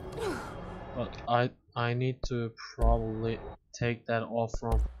 But I need to probably take that off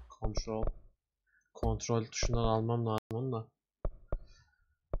from control. Kontrol tuşundan almam lazım onu da.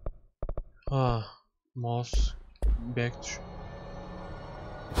 Ah, mouse back tuş.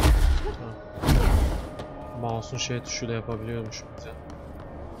 Mouse'un şey tuşuyla yapabiliyormuş bize.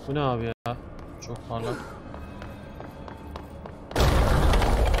 Bu ne abi ya? Çok parlak.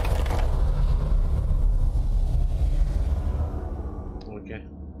 Okay.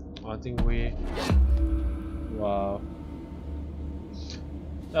 I think we... Wow.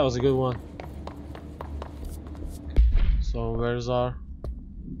 That was a good one. So where's our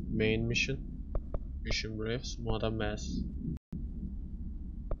main mission? Mission briefs, modern mess.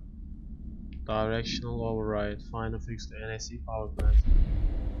 Directional override. Find and fix the NSC power plant.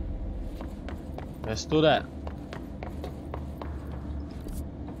 Let's do that.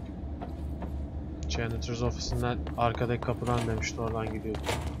 Janitor's ofisinden arkadaki kapıdan demişti, oradan gidiyorduk.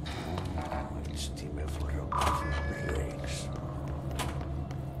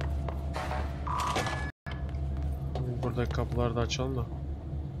 Buradaki kapıları da açalım da.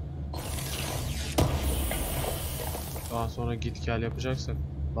 Daha sonra git gel yapacaksak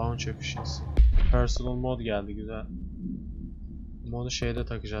launch efficiency. Personal mod geldi, güzel. Modu şeyde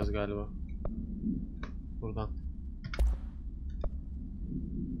takacağız galiba. Buradan.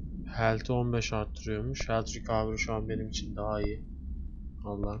 Health'ı 15 arttırıyormuş. Health recovery şu an benim için daha iyi.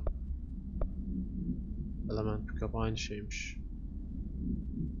 Allah'ım. Element pickup aynı şeymiş.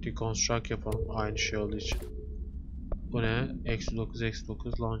 Deconstruct yapalım aynı şey olduğu için. Bu ne? -9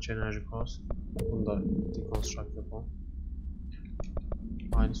 -9 launch energy cost. Bunu da deconstruct yapalım.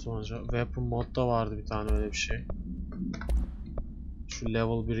 Aynı sonuca. Weapon modda vardı bir tane öyle bir şey. Şu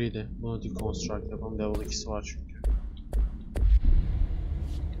level 1'iydi. Bunu deconstruct yapalım. Level 2'si var çünkü.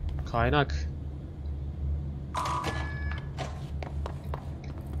 Kaynak.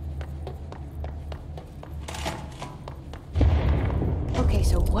 Okay,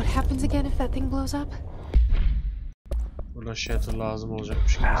 so what happens again if that thing blows up? Burada shatter lazım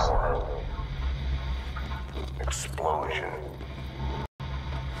olacakmış gibi. Explosion.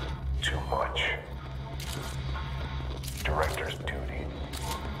 Too much. Director's duty.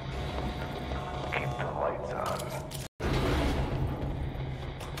 Keep the lights on.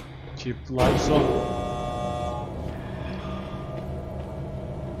 Keep the lights on.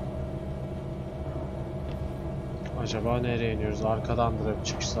 Acaba nereye iniyoruz? Arkadandır hep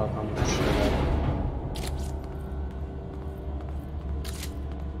çıkış zaten bu şeyler.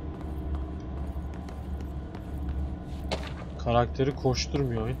 Karakteri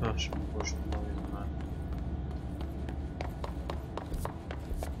koşturmuyor oyun. Ha şimdi koşturmuyor oyun.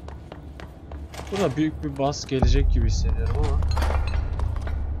 Burada büyük bir bas gelecek gibi hissediyorum ama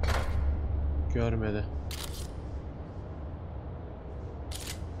görmedi.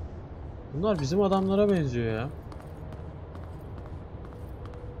 Bunlar bizim adamlara benziyor ya.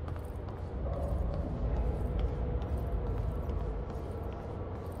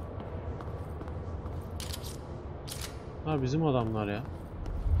 Bunlar bizim adamlar ya.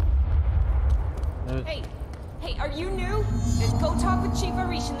 Evet. Hey, are you new? Then go talk with Chief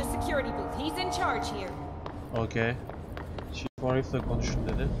Arish in the security booth. He's in charge here. Okay. Chief Arif'le konuşun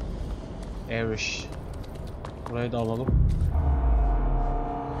dedi. Arish. Burayı da alalım.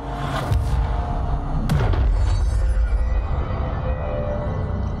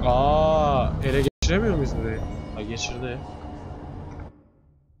 Ele geçiremiyor muyuz burayı? Ha, geçirdi.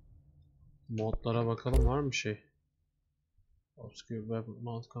 Modlara bakalım, var mı şey? Obscure weapon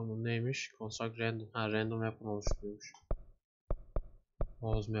mount common neymiş? Construct random. Ha, random weapon oluşturuyormuş.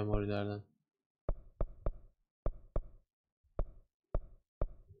 Mouse memory'lerden.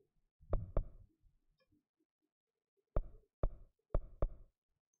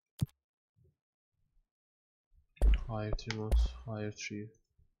 Higher 3 modes. Higher 3.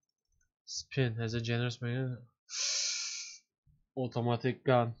 Spin has a generous magazine. Otomatik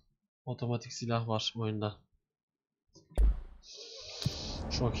gun. Otomatik silah var oyunda.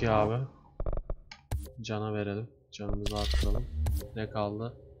 Çok iyi abi. Cana verelim. Canımızı arttıralım. Ne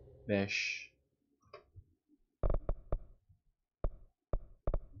kaldı? 5.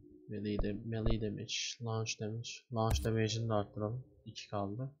 Melee damage. Launch damage. Launch damage'ini de arttıralım. 2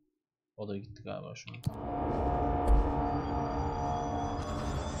 kaldı. O da gitti galiba şu an.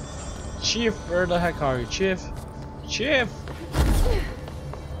 Chief, where the heck are you, Chief? Chief!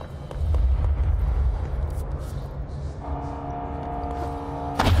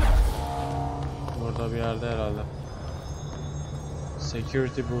 Burada bir yerde herhalde.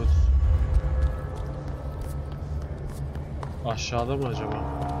 Security booth. Aşağıda mı acaba?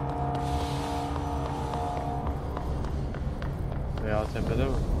 Veya tepede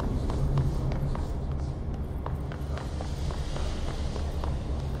mi?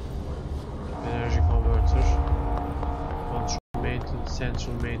 Energy converter. Control maintenance,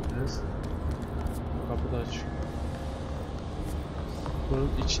 central maintenance. Kapı da açık. Bunun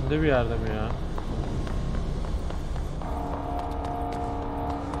içinde bir yerde mi ya?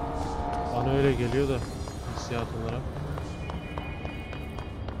 Bana öyle geliyor da hissiyat olarak.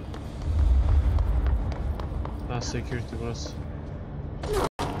 Ha, security burası.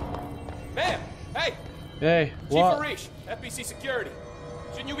 Ma'am, hey! Hey, Chief what? Arish, FBC Security.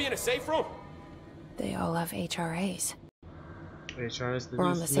 Shouldn't you be in a safe room? They all have HRAs. HRS We're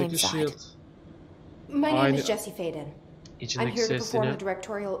on the same üstündeki side. shield. My name Aynı is Jesse Faden. I'm içindeki here to perform sesini the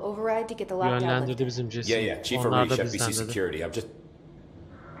directorial override to get the lockdown yönlendirdi lifted. bizim Jesse. Yeah, Chief Onlar Arish, da FBC bizden dedi. Security. I'm just...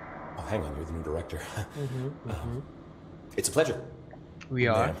 Oh, hang on, you're the new director. It's a pleasure.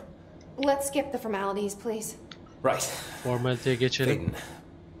 We are. Ma'am. Let's skip the formalities, please. Right. Formaliteye geçelim.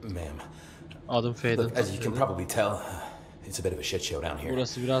 Faden, ma'am. Adım Faden. Look, as you can probably tell, it's a bit of a shit show down here.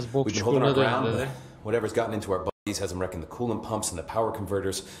 Burası biraz bok We've been holding our çukuruna ground, döndü. but whatever's gotten into our bodies has them wrecking the coolant pumps and the power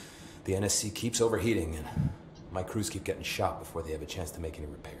converters. The NSC keeps overheating, and my crews keep getting shot before they have a chance to make any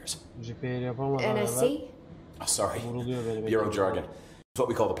repairs. Repair yapamadan evvel NSC? Oh, sorry. vuruluyor böyle. Bureau jargon. It's what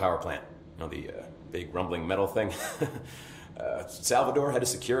we call the power plant. You know, the big rumbling metal thing? Salvador, head of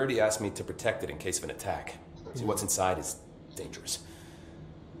security, asked me to protect it in case of an attack. See, what's inside is dangerous.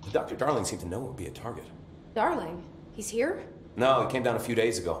 Dr. Darling seemed to know it would be a target. Darling, he's here? No, he came down a few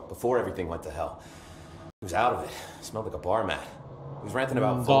days ago, before everything went to hell. He was out of it. Smelled like a bar mat. He was ranting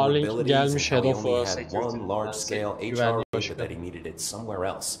about Darling vulnerabilities and gelmiş how he head of only had security. one large-scale Güvenlik HRA, but başkanı. that he needed it somewhere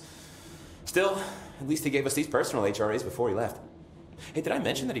else. Still, at least he gave us these personal HRAs before he left. Hey, did I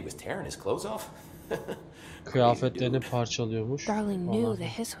mention that he was tearing his clothes off? Kıyafetlerini parçalıyormuş. Darling knew Vallahi. the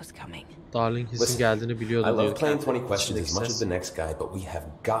hiss was coming. Darling hissin Listen, geldiğini I biliyordu love diyor. playing 20 questions İçindeki as much as ses. the next guy, but we have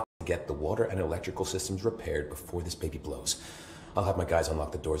got to get the water and electrical systems repaired before this baby blows. I'll have my guys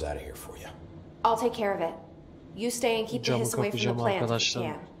unlock the doors out of here for you. I'll take care of it. You stay and keep the Camı hiss away from the kapayacağım plant if you arkadaşlar.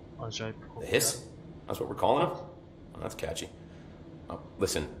 can. Acayip bir The koku. hiss? That's what we're calling him? Oh, that's catchy. Oh,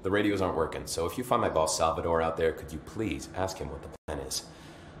 listen, the radios aren't working, so if you find my boss Salvador out there, could you please ask him what the plan is?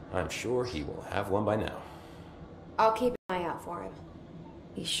 I'm sure he will have one by now. I'll keep an eye out for him.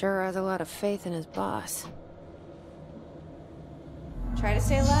 He sure has a lot of faith in his boss. Try to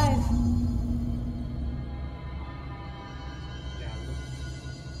stay alive.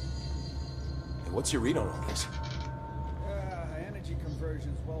 Hey, what's your read on all this? Energy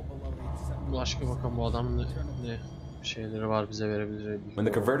conversion's well below the acceptable. Başka bakalım bu adamın ne şeyleri var bize verebilir. When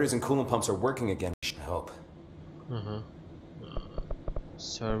the converters and coolant pumps are working again, we should hope.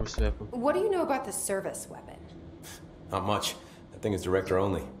 Service weapon. What do you know about the service weapon? Not much. That thing is director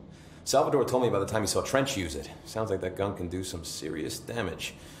only. Salvador told me by the time he saw Trench use it. Sounds like that gun can do some serious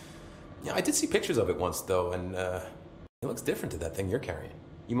damage. Yeah, I did see pictures of it once, though, and it looks different to that thing you're carrying.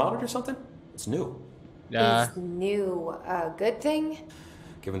 You modded or something? It's new. Ya Is new a good thing?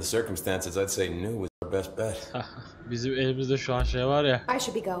 Given the circumstances, I'd say new was our best bet. bizim elimizde şu an şey var ya. I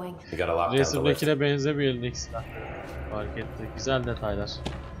should be going. You gotta lock down the lift. Resimdekine benzemiyor elindeki silah. Fark etti. Güzel detaylar.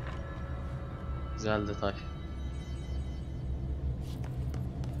 Güzel detay.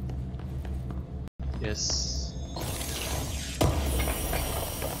 Yes.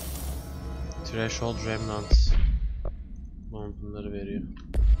 Threshold Remnant. Bunları veriyor.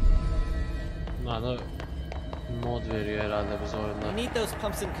 Bunlar da mod veriyor herhalde bize oyunda. You need those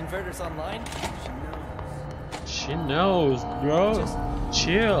pumps and converters online? She knows, bro.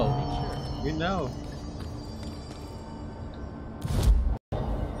 Chill. We know.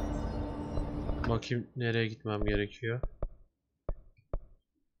 Bakayım nereye gitmem gerekiyor.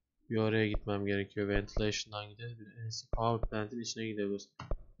 Bir oraya gitmem gerekiyor. Ventilation'dan gidelim. Power plant'in içine gidebiliriz.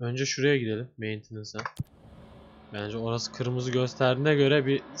 Önce şuraya gidelim. Maintenance'a. Bence orası kırmızı gösterdiğine göre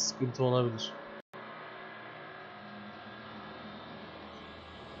bir sıkıntı olabilir.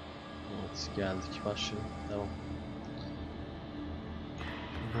 Evet, geldik, başlayalım. Devam.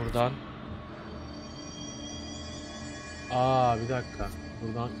 Buradan. Bir dakika.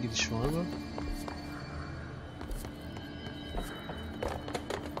 Buradan gidiş var mı?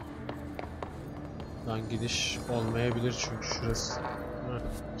 Buradan gidiş olmayabilir çünkü şurası.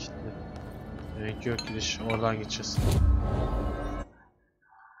 Kilitli. Demek ki yok gidiş. Oradan gideceğiz.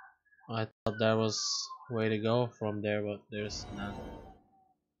 I thought there was way to go from there, but there's none.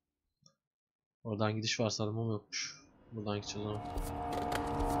 Oradan gidiş var sanırım ama yokmuş. Buradan gideceğiz ama.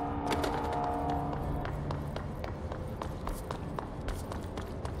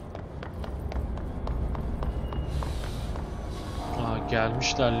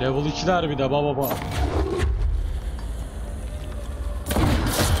 Gelmişler. Level 2'ler bir de baba.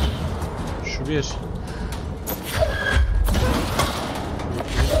 Şu bir.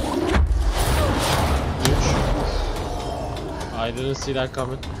 I didn't see that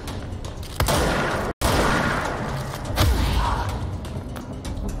coming.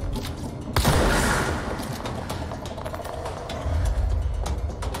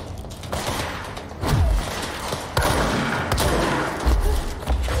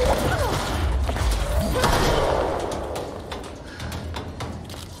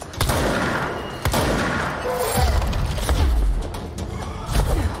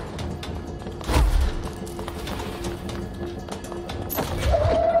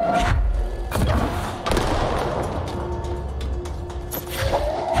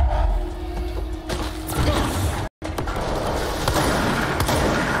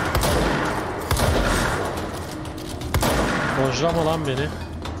 Bojlama lan beni.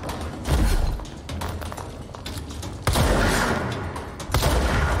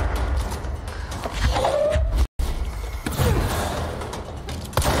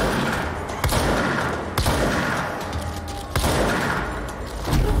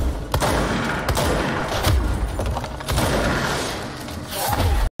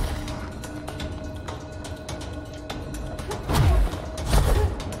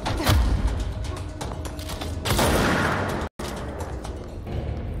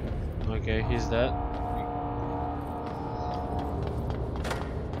 Okay, he's dead.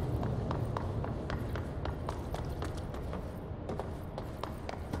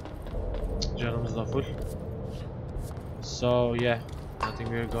 Canımız da full. So yeah, I think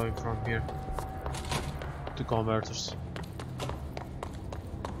we're going from here to converters.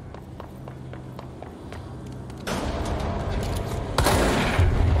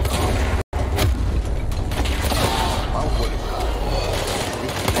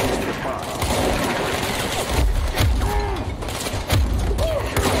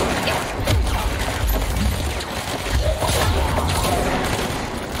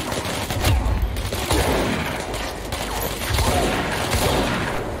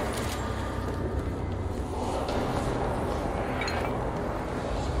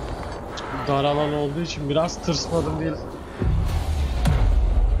 Dar alan olduğu için biraz tırsmadım değil.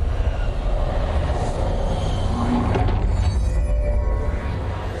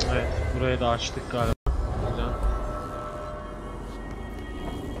 Evet, burayı da açtık galiba. Güzel.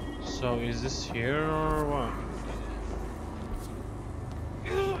 So is this here or what?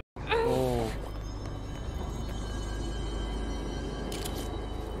 Oh.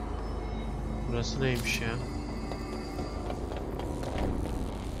 Burası neymiş ya?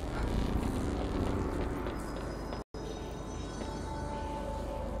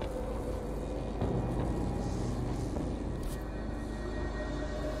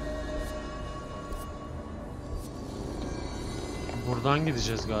 Buradan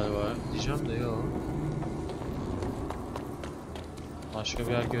gideceğiz galiba. Diyeceğim de yok. Başka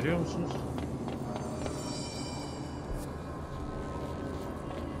bir yer görüyor musunuz?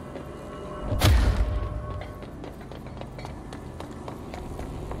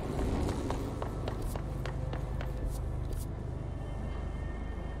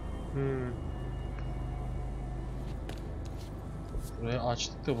 Burayı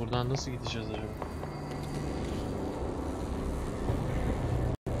açtık da buradan nasıl gideceğiz acaba?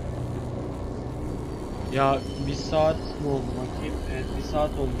 Ya bir saat mi oldu bakayım? Evet, bir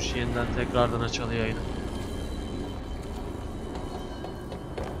saat olmuş yeniden tekrardan açalı yayını.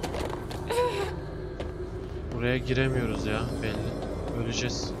 Buraya giremiyoruz ya, belli.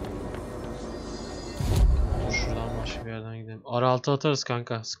 Öleceğiz. Dur şuradan başka bir yerden gidelim. R6 atarız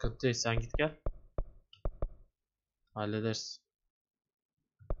kanka, sıkıntı değil, sen git gel. Hallederiz.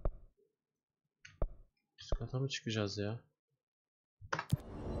 Üst kata mı çıkacağız ya?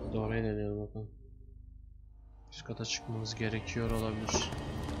 Doğru deneyelim bakalım. Üst kata çıkmamız gerekiyor olabilir.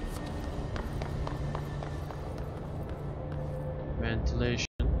 Ventilation.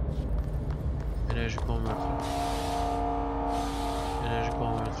 Enerji konvertör. Enerji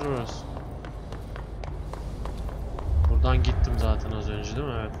konvertör orası. Buradan gittim zaten az önce değil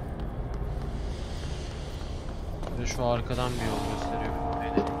mi? Evet. Ve şu arkadan bir yol gösteriyor.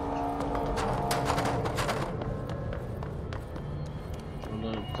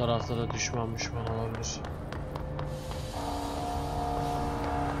 Şurada bu tarafta da düşman olabilir.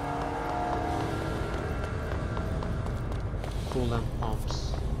 Coolant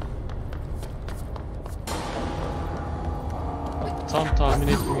pumps. Tam tahmin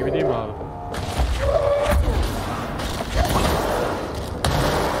ettiğim gibi değil mi abi?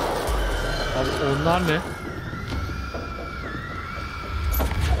 Abi onlar ne?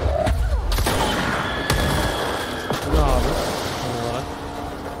 Bu ne abi? Tam olarak.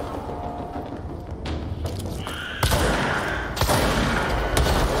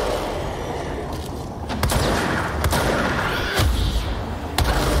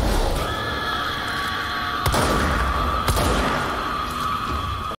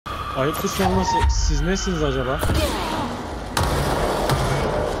 Ayıptır sorması, siz nesiniz acaba?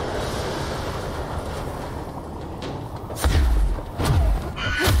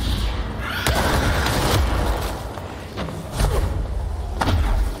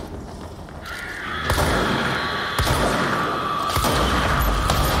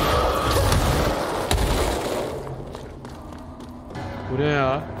 Bu ne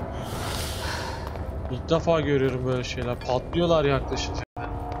ya? İlk defa görüyorum böyle şeyler. Patlıyorlar yaklaşınca.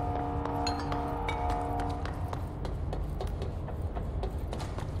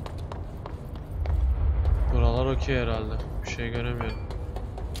 Buralar okey herhalde. Bir şey göremiyorum.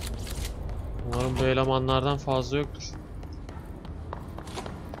 Umarım bu elemanlardan fazla yoktur.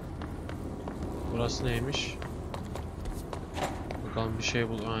 Burası neymiş? Bakalım bir şey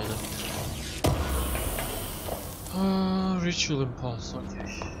bul. Aynen. Ritual Impulse.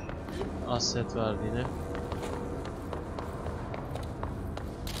 Okey. Asset verdi yine.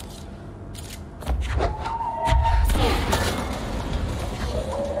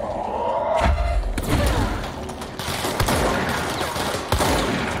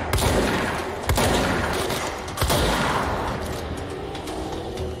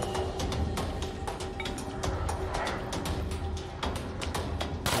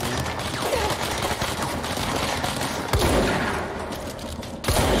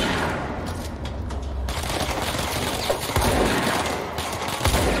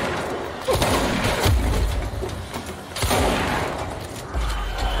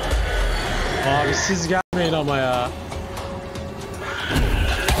 Abi siz gelmeyin ama ya.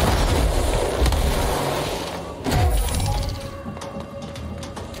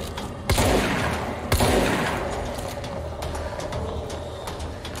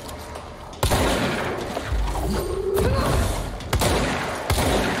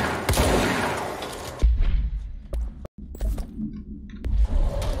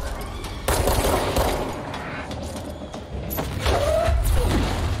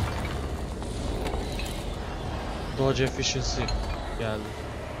 Dodge efficiency geldi.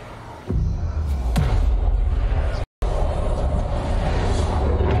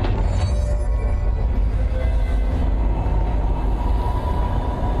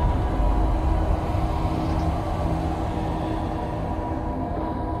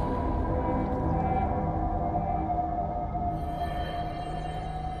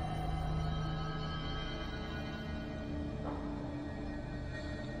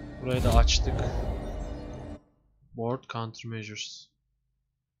 Burayı da açtık. Board countermeasures.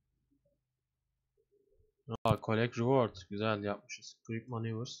 Collect reward. Güzel yapmışız. Creep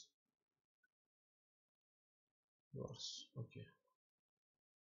maneuvers. Okay.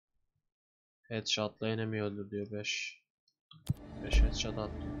 Headshot'la enemy öldür diyor 5. 5 headshot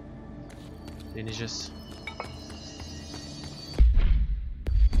attı. Deneyeceğiz.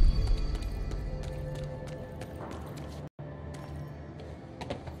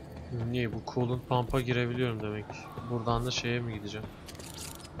 Niye bu coolant pump'a girebiliyorum demek. Buradan da şeye mi gideceğim?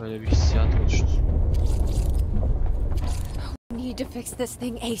 Böyle bir hissiyat oluştu. We need to fix this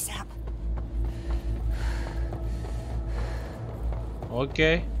thing ASAP.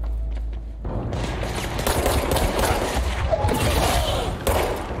 Okay.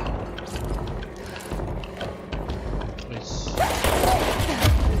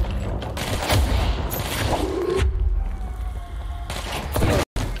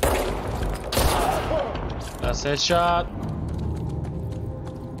 Headshot.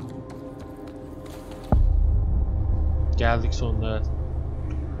 Geldik sonunda, evet.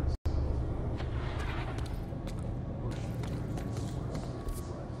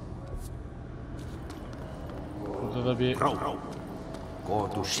 Burada da bir... Go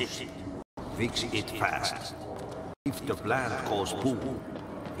to ship. Fix it fast. If the plant goes boom,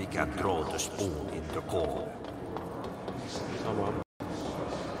 we can throw the spoon in the core. Tamam.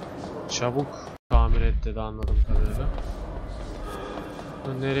 Çabuk tamir et dedi anladığım kadarıyla.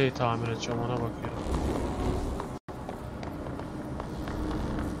 Nereyi tamir edeceğim ona bakıyorum.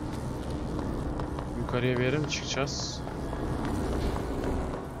 Yukarıya bir yere mi çıkacağız?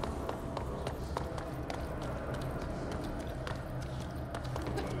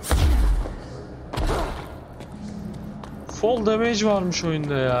 Fall damage varmış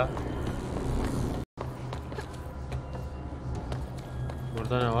oyunda ya.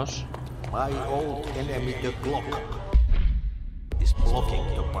 Burada ne var? My old enemy the clock is blocking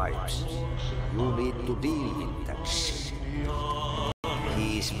the pipes. You need to deal with that shit.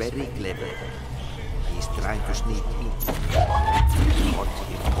 He is very clever. He's trying to sneak in. But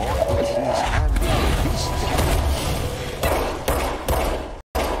if God with his hand in this.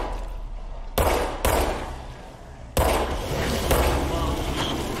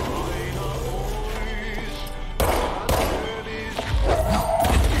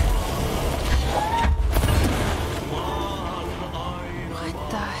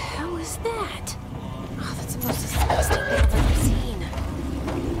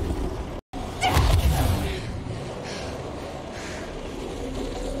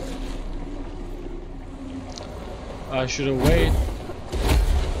 I should have waited.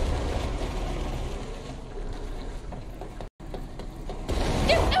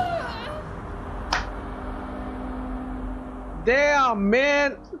 Damn,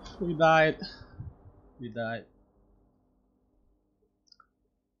 man! We died. We died.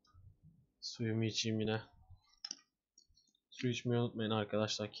 Suyumu içeyim yine. Su içmeyi unutmayın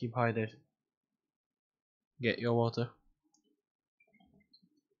arkadaşlar. Keep hydrated. Get your water.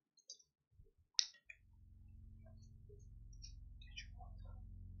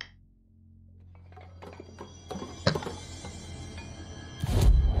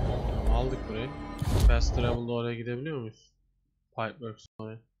 Aldık burayı. Fast Travel'da oraya gidebiliyor muyuz? Pipeworks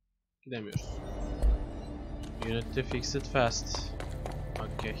oraya. Gidemiyoruz. Unit'te fix it fast.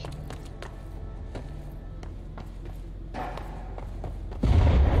 Okay.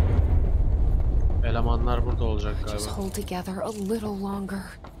 Elemanlar burada olacak galiba. Just hold together a little longer.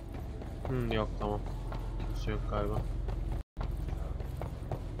 Yok tamam. Kimse yok galiba.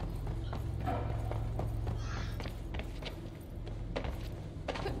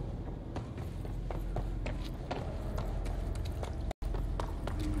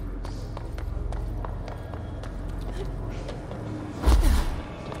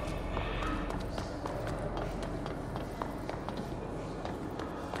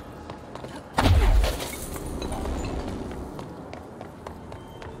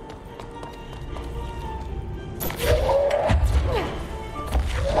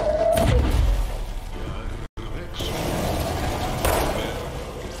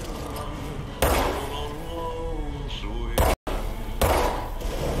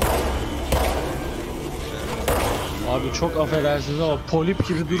 Abi çok affedersiniz ama polip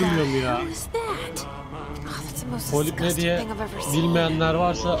gibi durmuyor mu ya? Polip ne diye bilmeyenler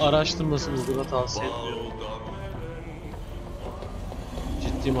varsa araştırmasını burada tavsiye ediyorum.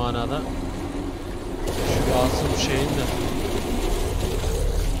 Ciddi manada. Şu asıl şeyin de.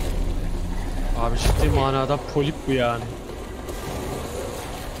 Abi ciddi manada polip bu yani.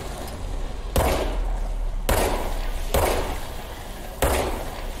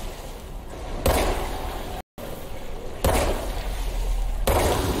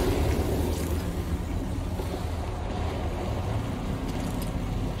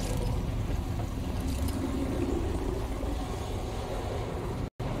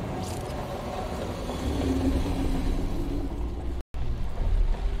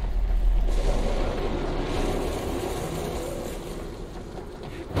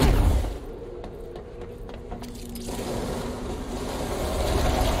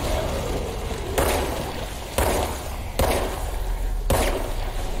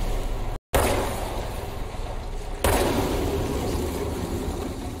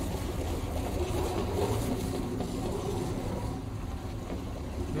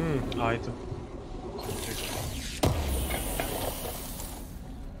 Item.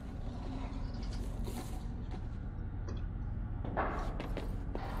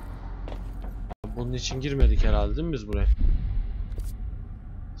 Bunun için girmedik herhalde değil mi biz buraya?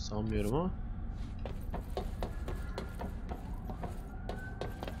 Sanmıyorum ama.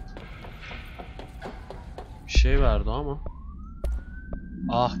 Bir şey verdi ama.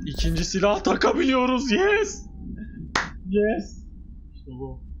 Ah, ikinci silah takabiliyoruz. Yes. Yes. İşte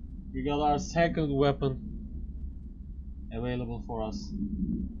bu. We got our second weapon. available for us.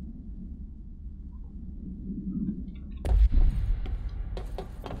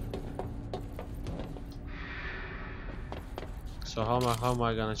 So how am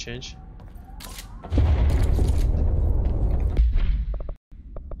I gonna change?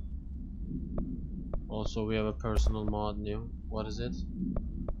 Also, we have a personal mod new. What is it?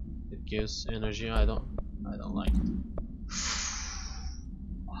 It gives energy. I don't like it.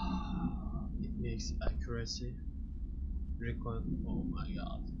 It makes accuracy. Recoil. Oh my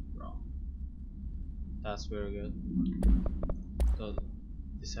god, bro. That's very good. Does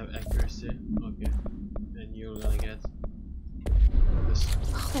this have accuracy? Okay. And you're gonna get this.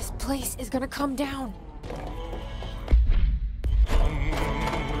 Oh, this place is gonna come down.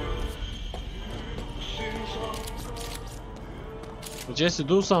 Well, Jesse,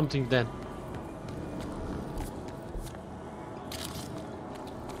 do something then.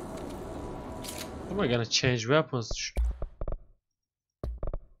 How am I gonna change weapons?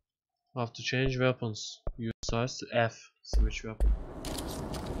 I have to change weapons. Use size to F. Switch weapon.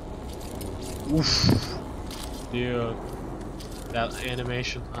 Oof. Dude. That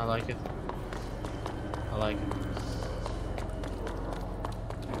animation, I like it. I like it.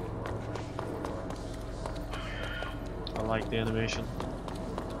 I like the animation.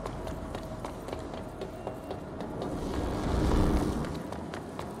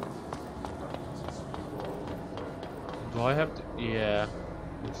 Do I have to? Yeah,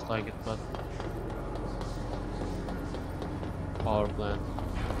 looks like it, but power plant.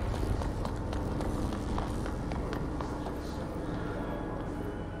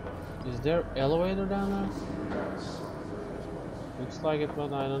 Is there elevator down there? Looks like it,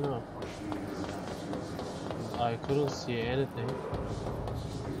 but I don't know. I couldn't see anything.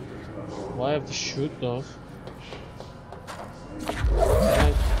 Do I have to shoot those? Can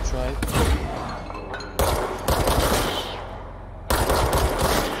I try?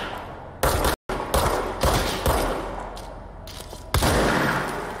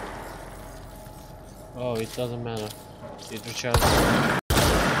 Oh, it doesn't matter. It recharges.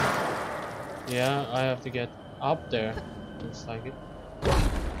 Yeah, I have to get up there. Looks like it.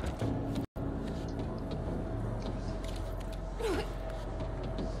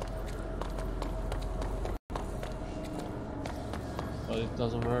 But it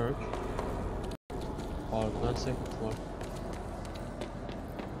doesn't work. Power plant, second floor.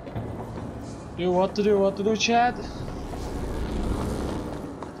 What to do, chat?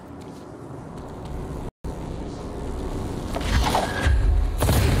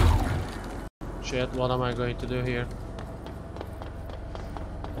 Chat, what am I going to do here?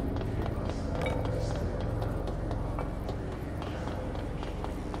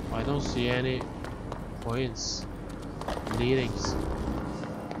 I don't see any points. Leadings.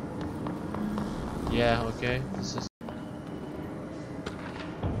 Yeah, okay. This is.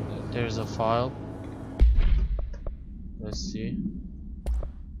 There's a file. Let's see.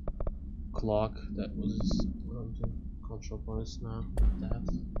 Clock. That was control points now. Not that.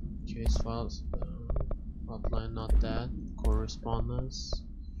 Case files. Hotline. Not that. Correspondence.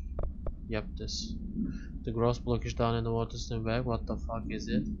 Yep, this. The gross blockage down in the water stream bag. What the fuck is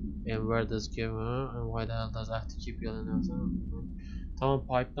it? And where does give her? And why the hell does I have to keep yelling at her? Tamam,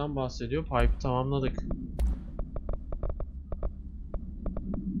 pipe'dan bahsediyor. Pipe'ı tamamladık.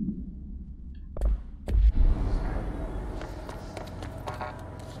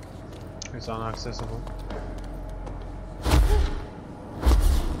 It's unaccessible.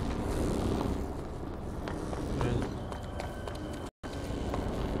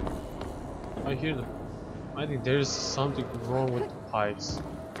 I hear them. I think there is something wrong with the pipes.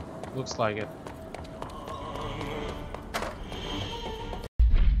 Looks like it.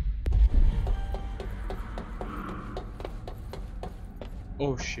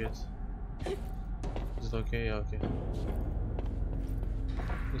 Oh shit. Is it okay? Yeah, okay.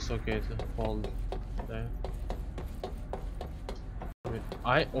 It's okay to fall there. Wait,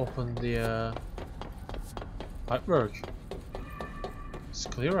 I opened the pipework. It's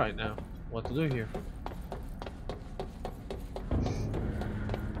clear right now. What to do here?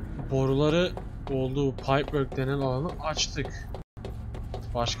 Boruları olduğu pipework denen alanı açtık.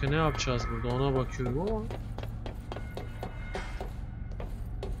 Başka ne yapacağız burada, ona bakıyorum ama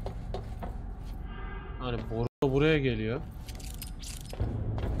hani boru da buraya geliyor.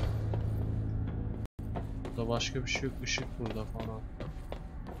 Burada başka bir şey yok. Işık burada falan.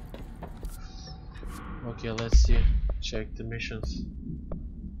 Okay, let's see. Check the missions.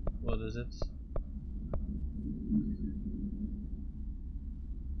 What is it?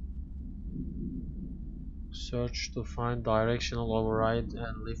 Search to find directional override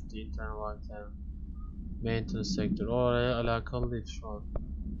and lift the internal antenna. Maintenance sektör. Oraya alakalı değil şu an.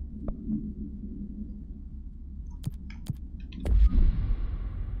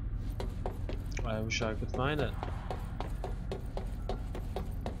 I wish I could find it.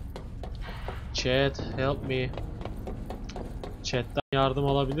 Chat, help me. Chat'ten yardım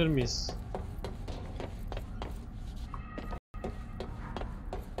alabilir miyiz?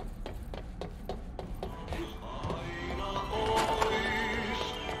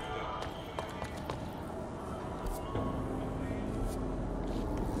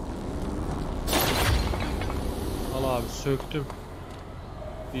 Al abi, söktüm.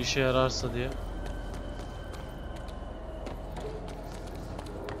 Bir işe yararsa diye.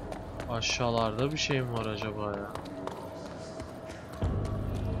 Aşağılarda bir şey mi var acaba ya?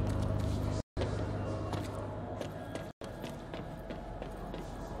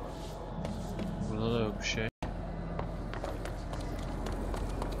 Burada da yok bir şey.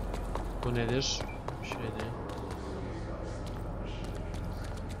 Bu nedir? Bir şey değil.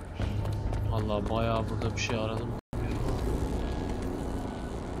 Allah, bayağı burada bir şey aradım.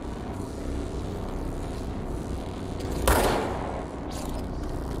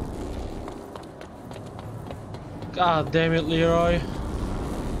 God damn it, Leroy.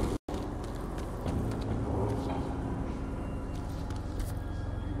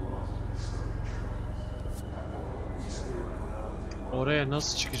 Oraya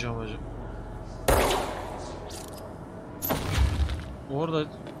nasıl çıkacağım acaba? Orada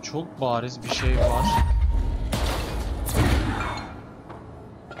çok bariz bir şey var.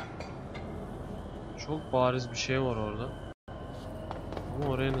 Çok bariz bir şey var orada. Ama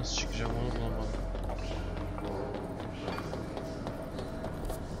oraya nasıl çıkacağım onu bulamadım.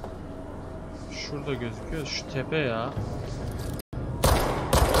 Şurada gözüküyor. Şu tepe ya.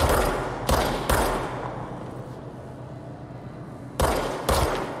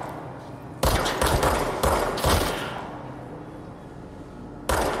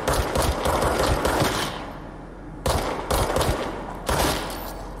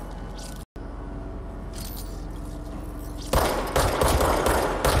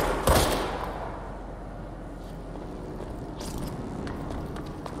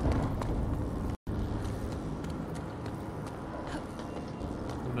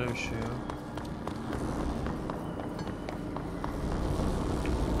 Bir şey ya.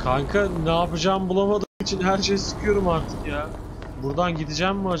 Kanka ne yapacağımı bulamadığım için her şeyi sıkıyorum artık ya. Buradan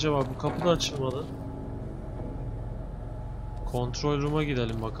gideceğim mi acaba? Bu kapı da açılmadı. Kontrol room'a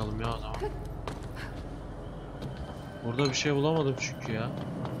gidelim bakalım ya o zaman. Burada bir şey bulamadım çünkü ya.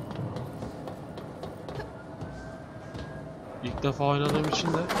 İlk defa oynadığım için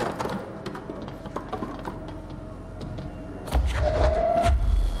de.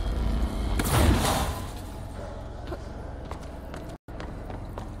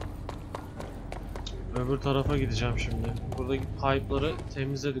 Öbür tarafa gideceğim şimdi. Buradaki pipe'ları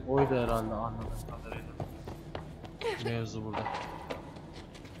temizledik. Oydu herhalde anladığım kadarıyla. Mevzu burada.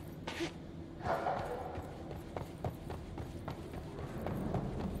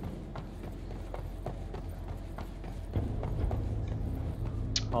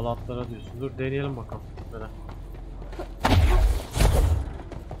 Halatlara diyorsun. Dur deneyelim bakalım. Böyle.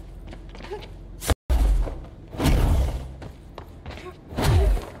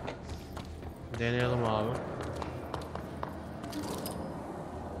 Deneyelim abi.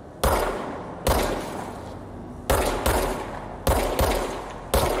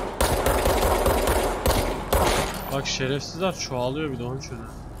 Bak şerefsizler çoğalıyor bir de onun için.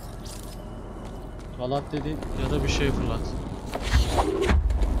 Halat dediğin ya da bir şey fırlat.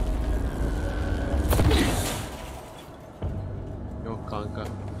 Yok kanka.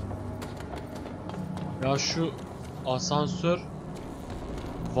 Ya şu asansör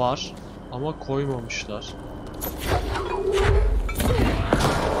var ama koymamışlar.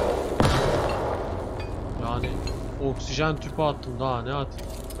 Yani oksijen tüpü attım, daha ne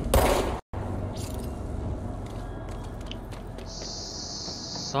atayım?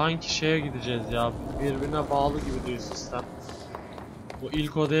 Sanki şeye gideceğiz ya, birbirine bağlı gibi duruyor sistem. O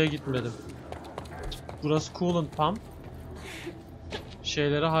ilk odaya gitmedim. Burası coolant pump.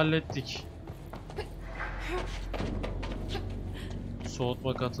 Şeyleri hallettik.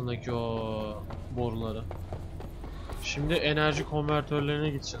 Soğutma katındaki o boruları. Şimdi enerji konvertörlerine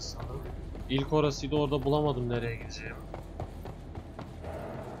gideceğiz sanırım. İlk orasıydı, orada bulamadım nereye gideceğimi.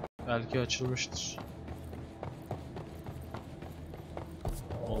 Belki açılmıştır.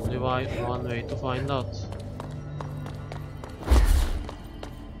 Only one way to find out.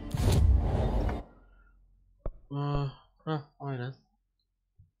 Aynen.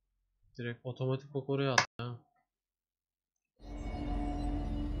 Direkt otomatik bak oraya at ya.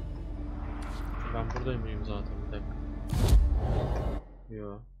 Ben şurada mıyım zaten bir dakika.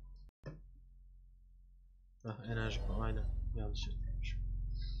 Yo. Heh, enerji falan aynen. Yanlış yapmışım.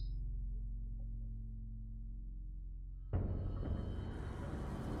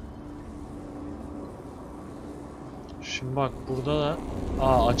 Şimdi bak burada da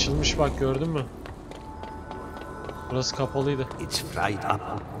açılmış bak gördün mü? Burası kapalıydı. It's fried up.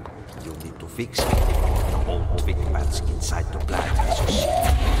 You need to fix it. The old twig mask inside the plant has a shit.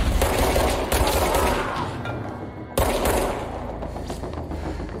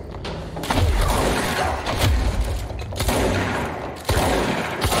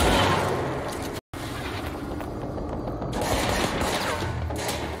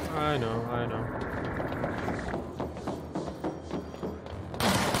 I know.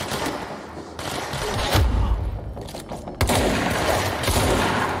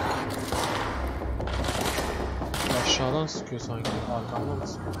 Aşağıdan sıkıyor sanki. Arkamdan mı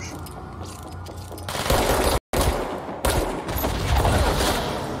sıkıyormuş?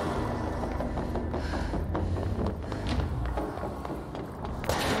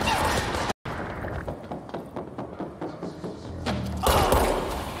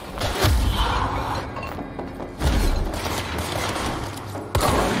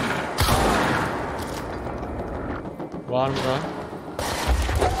 Var mı da?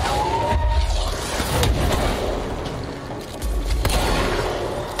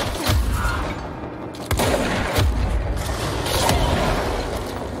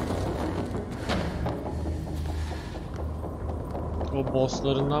 O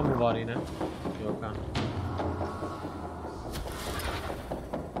bosslarından mı var yine? Yok ha.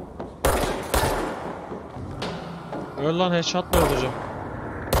 Öl lan, headshot'la öldüreceğim.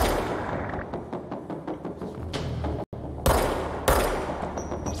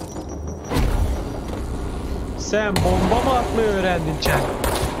 Sen bomba mı atmayı öğrendin Çen?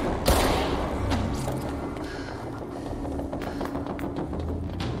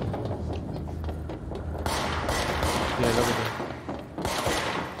 Gel hadi.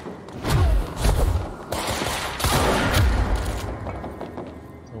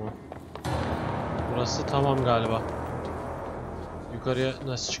 Tamam. Burası tamam galiba. Yukarıya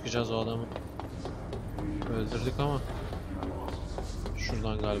nasıl çıkacağız o adamı? Öldürdük ama.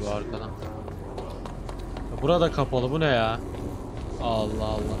 Şuradan galiba, arkadan. Burada kapalı, bu ne ya? Allah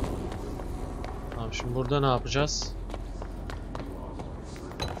Allah. Tamam, şimdi burada ne yapacağız?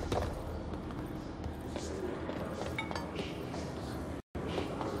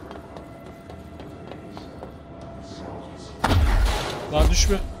 Lan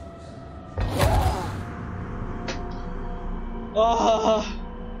düşme.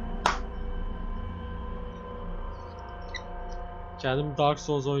 Kendimi Dark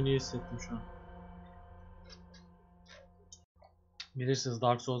Souls oynuyor hissettim şu an. Bilirsiniz,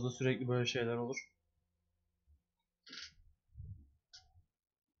 Dark Souls'da sürekli böyle şeyler olur.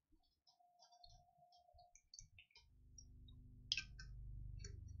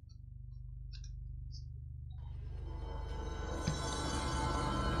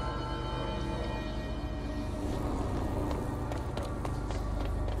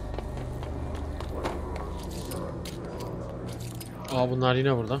 Bunlar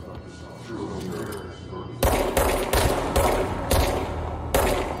yine burada.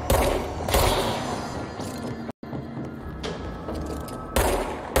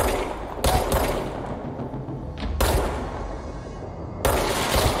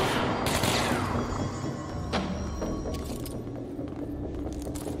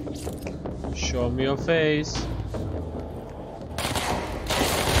 Show me your face.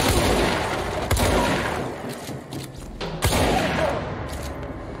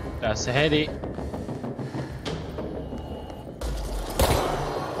 That's a heady.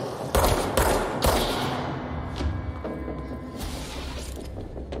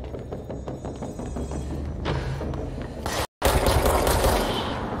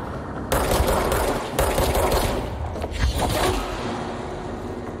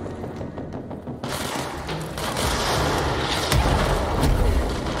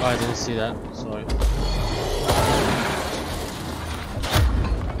 I didn't see that, sorry.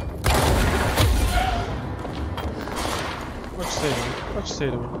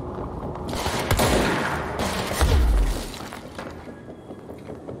 Açsaydım.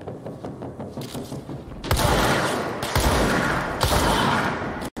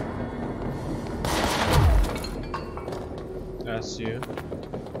 That's you.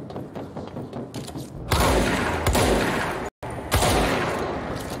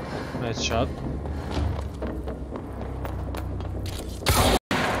 Headshot.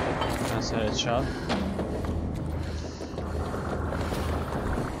 That's a headshot.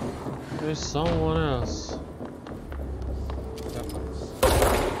 There's someone else. Yep.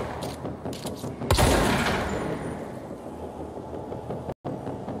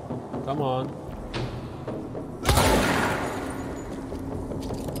 Come on.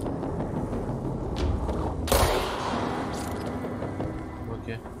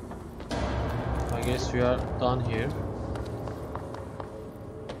 Okay. I guess we are done here.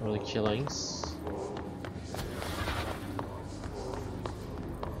 For the killings.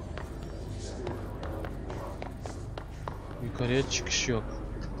 Yukarıya çıkış yok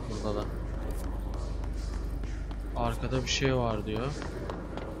burada da. Arkada bir şey var diyor.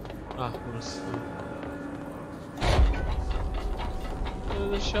 Ah, burası.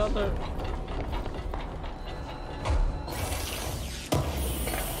 Aşağıda.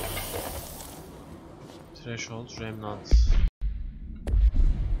 Threshold Remnant.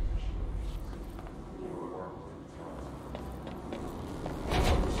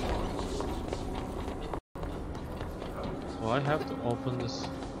 Do I have to open this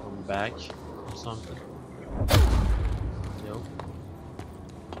from back or something? Yok.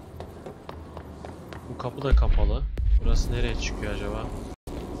 Bu kapı da kapalı. Burası nereye çıkıyor acaba?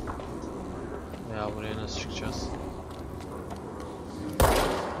 Veya buraya nasıl çıkacağız?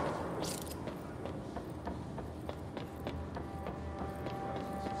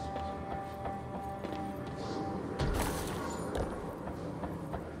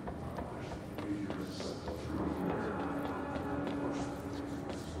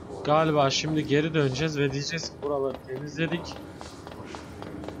 Galiba şimdi geri döneceğiz ve diyeceğiz ki buraları temizledik.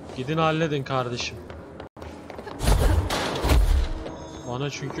 Gidin halledin kardeşim. Bana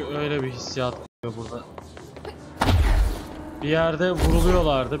çünkü öyle bir hissiyat geliyor burada. Bir yerde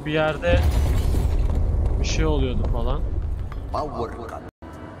vuruluyorlardı, bir yerde bir şey oluyordu falan.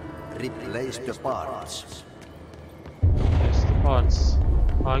 Replace the parts. Replace the parts.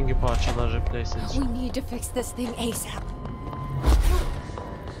 Hangi parçalar replace edecek? We need to fix this thing ASAP.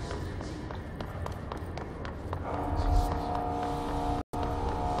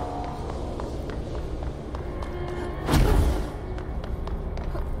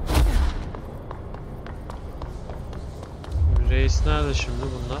 Reis nerede şimdi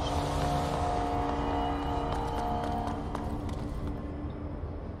bunlar?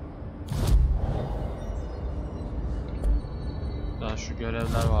 Daha şu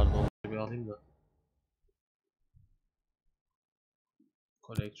görevler vardı, onları bir alayım da.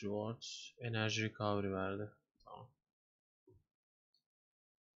 Collect rewards, enerji recovery verdi. Tamam.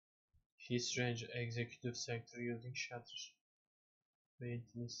 His range executive sector using shutter.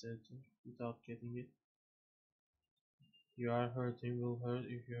 Maintenance center without getting it. You are hurting, will hurt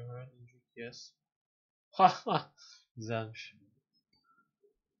if you hurt, injured, yes. Haha, güzelmiş.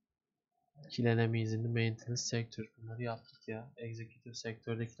 Kill enemies in the maintenance sector. Bunları yaptık ya. Executive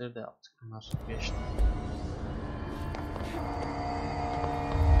sektördekileri de yaptık. Bunlar geçti.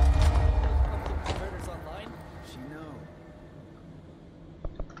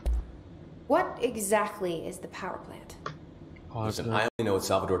 What exactly is the power plant? Listen, I only know it's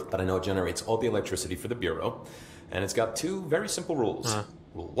Salvador that I know generates all the electricity for the Bureau, and it's got two very simple rules.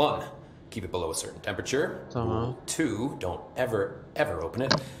 Rule 1, keep it below a certain temperature. Rule 2, don't ever open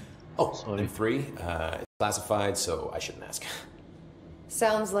it. Oh, and 3, it's classified, so I shouldn't ask.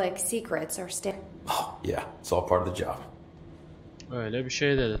 Sounds like secrets are still. Oh, yeah, it's all part of the job. Öyle bir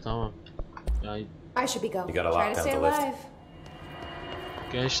şey dedi, tamam. Yani... I should be going. You got a Try to stay alive.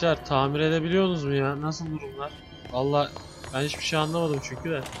 Gençler, tamir edebiliyorsunuz mu ya? Nasıl durumlar? Vallahi ben hiçbir şey anlamadım çünkü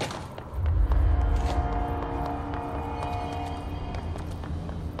de.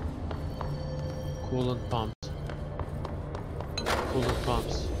 Coolant pumps. Coolant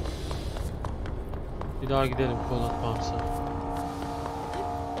pumps. Bir daha gidelim coolant pumps'a.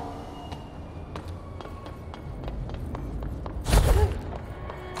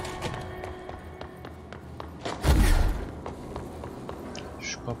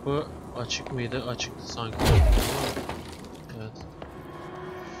 Şu kapı açık mıydı? Açıktı sanki. Evet.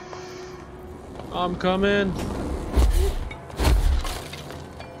 I'm coming.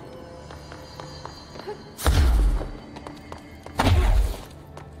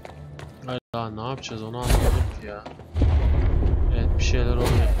 Hayır, daha ne yapacağız onu anlamadım ki ya. Evet, bir şeyler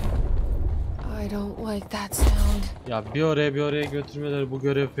oluyor. I don't like that sound. Ya bir oraya götürmeleri, bu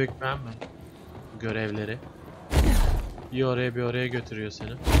görevi pek beğenmedim. Görevleri. Bir oraya götürüyor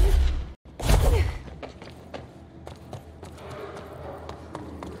seni.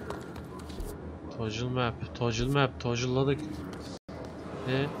 Toggle map, toggle'ladık.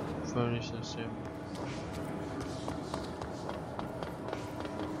 Ne? Furniture şey.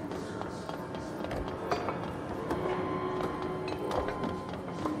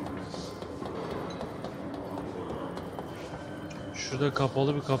 Şurada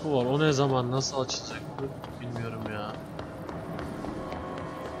kapalı bir kapı var. O ne zaman nasıl açılacak bilmiyorum ya.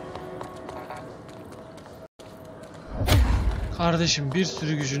 Kardeşim bir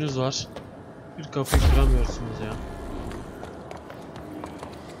sürü gücünüz var. Bir kapıyı kıramıyorsunuz ya.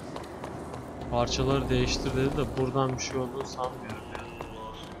 Parçaları değiştir dedi de buradan bir şey olduğunu sanmıyorum ya.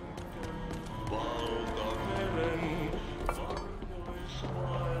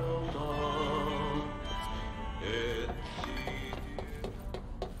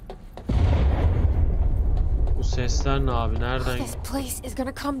 Bu sesler ne abi? Nereden? This place is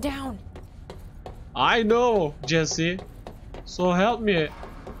gonna come down. I know, Jesse. So help me.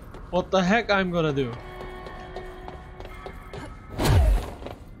 What the heck I'm gonna do?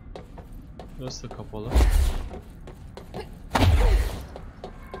 Burası da kapalı.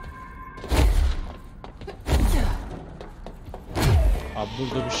 Abi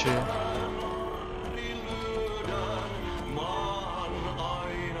burada bir şey yok.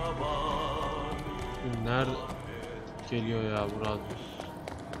 Nerede geliyor ya burada?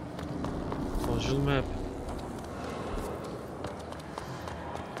 Social map.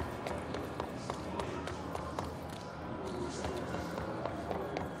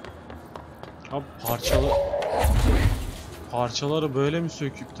 Abi parçaları böyle mi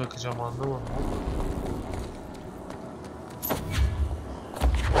söküp takacağım anlamadım.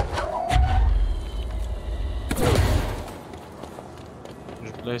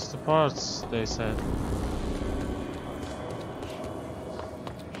 Replace the parts, they said.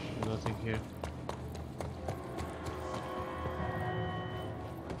 Nothing here.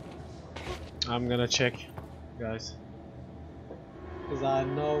 I'm gonna check, guys, because I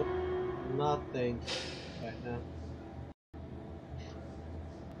know nothing right now.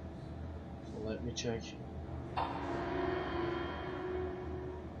 So let me check.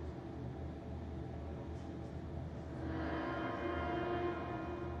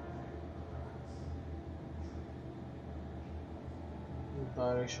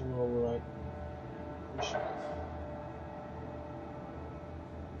 Direction override.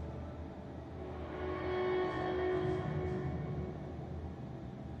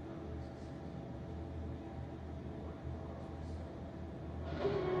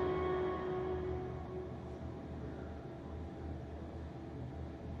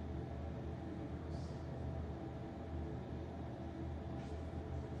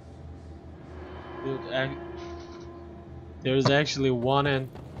 There's actually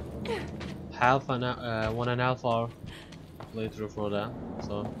 1.5 hour playthrough for that,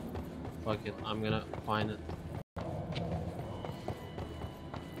 so fuck it, I'm gonna find it.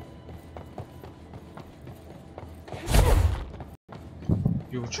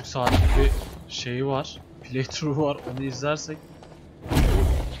 Bir buçuk saatlik bir şeyi var, playthrough var, onu izlersek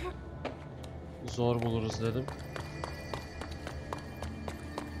zor buluruz dedim.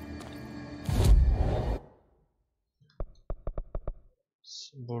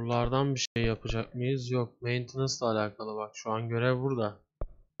 Buralardan bir şey yapacak mıyız? Yok. Maintenance ile alakalı bak. Şu an görev burada.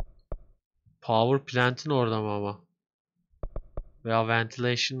 Power plant'in orada mı ama? Veya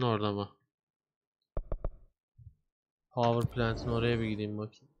ventilation'ın orada mı? Power plant'in oraya bir gideyim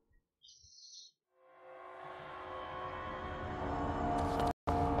bakayım.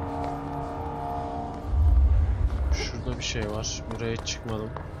 Şurada bir şey var. Buraya hiç çıkmadım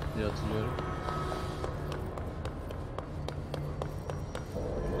diye hatırlıyorum.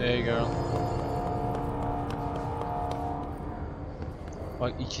 Hey girl.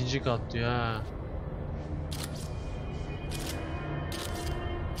 Bak ikinci kat diyor ha.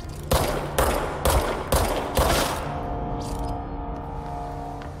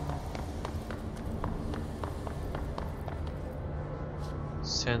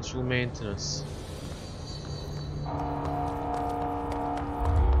 Central maintenance.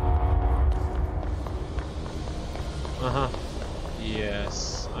 Aha.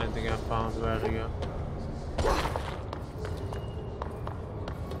 Yes, I think I found where to go.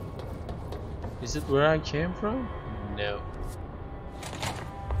 Is it where I came from? No.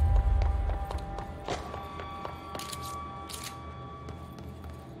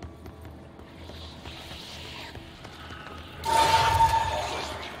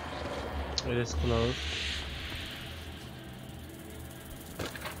 It is closed.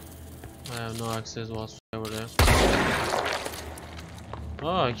 I have no access whatsoever there.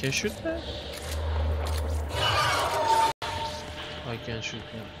 Oh, I can shoot that? I can shoot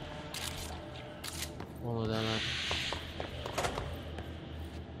that. All of that.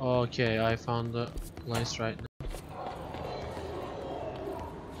 Okay, I found the place right now.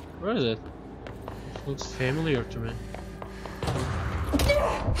 Where is it? It looks familiar to me.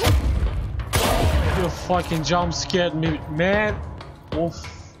 You fucking jump scared me, man! Of,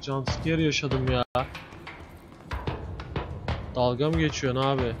 jumpscare yaşadım ya. Dalga mı geçiyorsun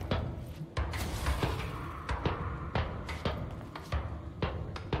abi?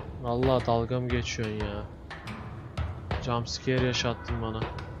 Vallahi dalga mı geçiyorsun ya? Jumpscare yaşattın bana.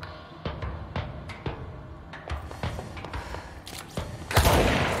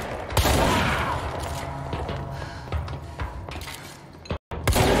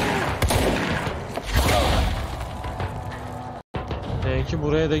 Belki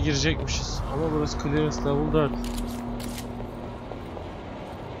buraya da girecekmişiz. Ama burası clearance level 4.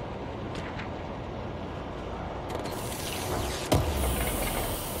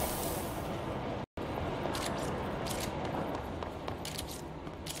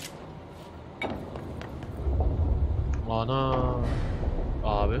 Ana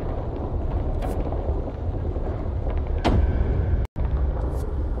abi.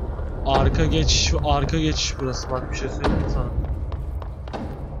 Arka geçiş burası. Bak bir şey söyleyeyim sana.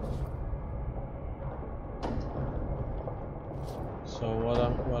 So what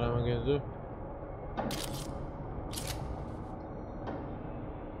am I gonna do?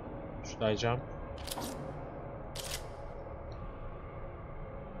 Should I jump?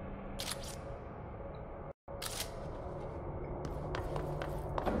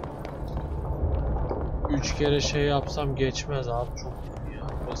 Üç kere şey yapsam geçmez abi, çok iyi ya.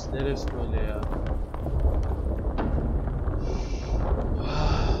 Burası neresi böyle ya?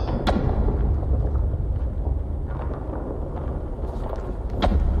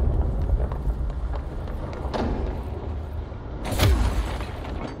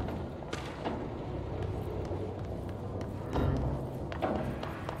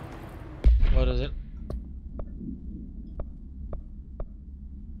 What is it?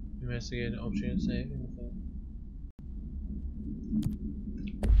 Investigate option save.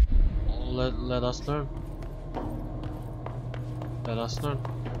 Let us learn. Let us learn.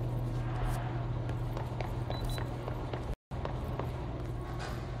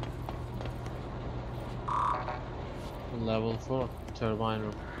 Level 4 turbine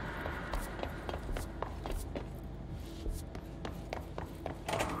room.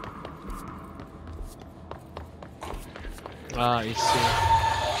 Ah, it's here.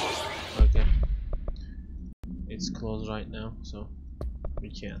 Okay. It's closed right now, so we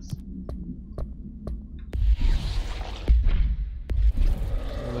can't.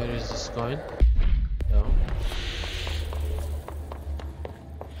 Where is this going? No.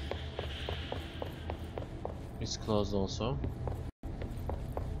 It's closed also.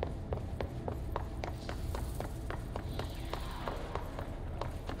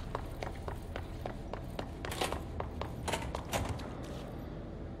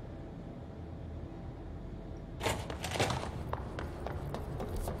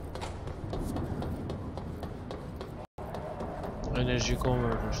 Energy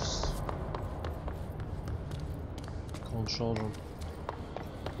converters. Control room.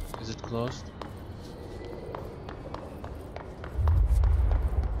 Is it closed?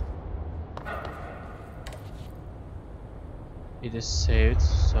 It is saved,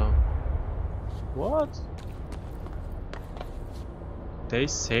 so... What? They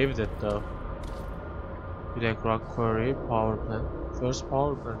saved it though. Black Rock Quarry, power plant. First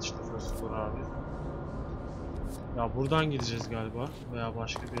power plant işte, first floor abi. Ya buradan gideceğiz galiba veya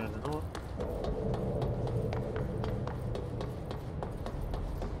başka bir yerden ama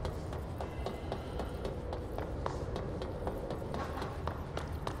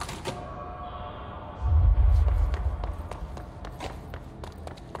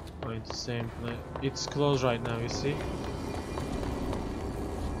going to same place. It's closed right now, you see.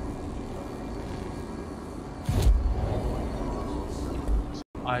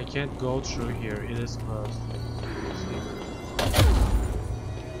 I can't go through here, it is closed.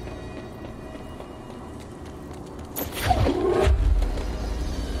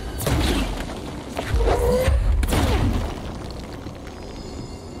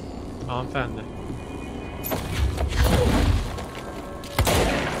 Hanımefendi.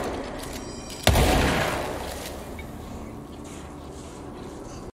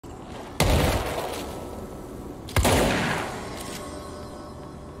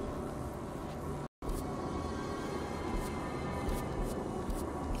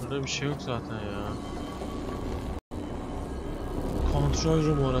 Burada bir şey yok zaten ya. Kontrol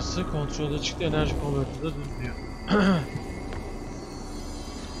room orası. Kontrolde çıktı, enerji konvertörde düzlüyor.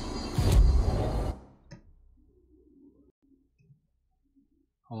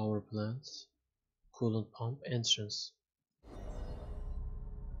 Power plant, coolant pump, entrance.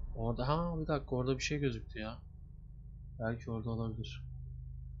 Orada, ha bir dakika, orada bir şey gözüktü ya. Belki orada olabilir.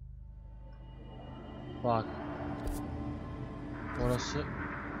 Bak. Orası...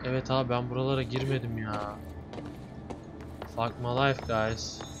 Evet abi ben buralara girmedim ya. Fuck my life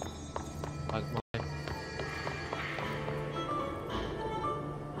guys. Fuck my life.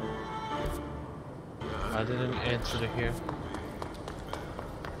 I didn't enter here.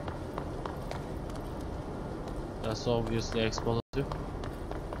 That's obviously explosive.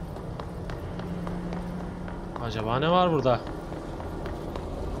 Acaba ne var burada?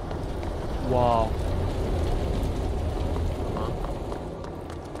 Wow. Tamam.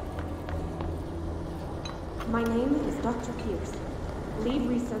 My name is Dr. Pierce, lead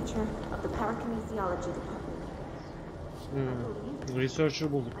researcher of the parakinesiology department.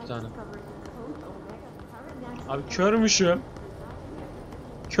 Researcher bulduk bir tane. Abi körmüşüm.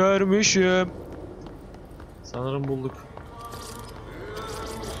 Körmüşüm. Sanırım bulduk.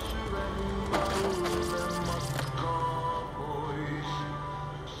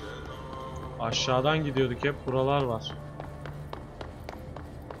 Aşağıdan gidiyorduk, hep buralar var.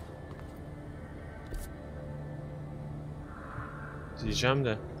 Diyeceğim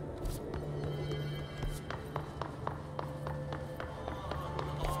de.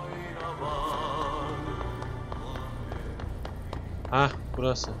 Hah,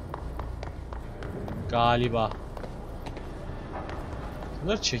 burası. Galiba.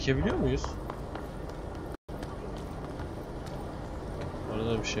 Bunları çekebiliyor muyuz?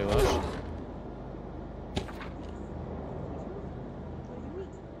 Orada bir şey var.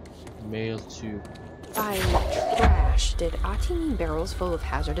 Mail to. By trash, did Ati mean barrels full of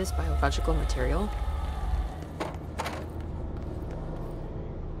hazardous biological material?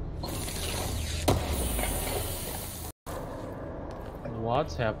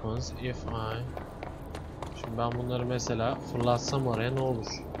 What happens if I... Şimdi ben bunları mesela fırlatsam oraya ne olur?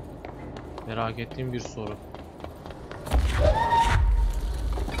 Merak ettiğim bir soru.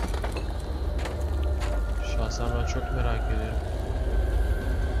 Şahsen ben çok merak ediyorum.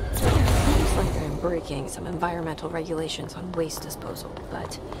 Looks like I'm breaking some environmental regulations on waste disposal,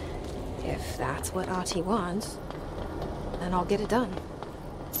 but if that's what Ati wants, then I'll get it done.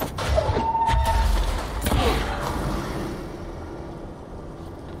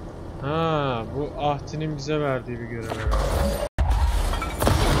 Ha, bu Ahti'nin bize verdiği bir görev herhalde.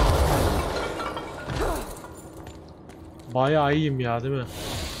 Bayağı iyiyim ya, değil mi?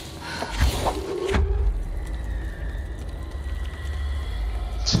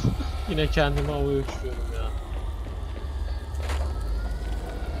 Yine kendimi havaya uçuruyorum ya.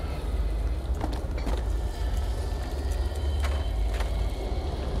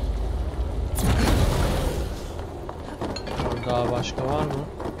 Daha başka var mı?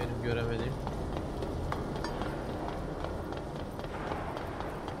 Benim göremediğim.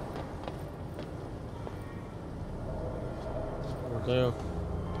 Burada yok.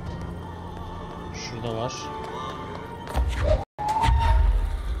 Şurada var.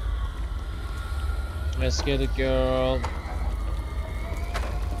 Let's get it, girl.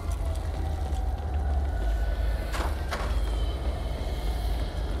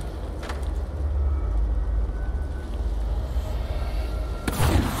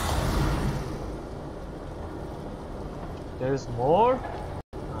 There's more?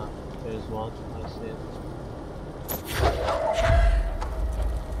 Ah, there's one. I see it.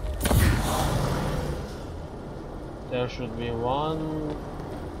 There should be one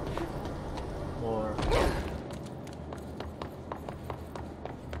more.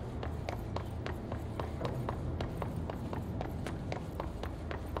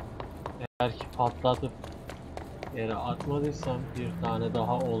 Eğer ki patlatıp yere atmadıysam bir tane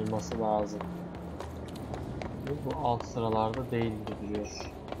daha olması lazım. Bu alt sıralarda değil gibi duruyor.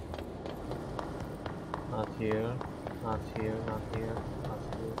 Not here, not here, not here, not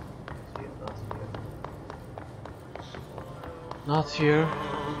here, not here, not here. Not here,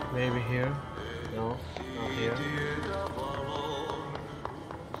 maybe here. No, not here.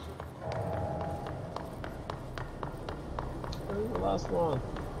 Where's the last one?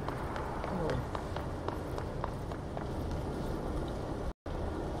 Come on.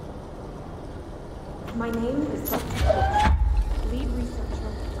 My name is Dr. Pierce, lead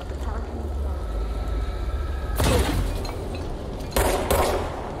researcher of the parakinesiology.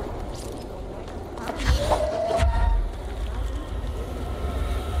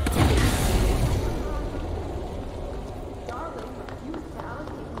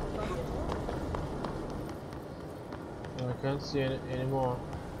 I can't see any more.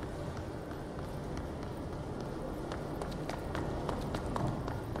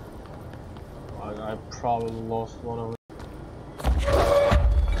 I probably lost one of them.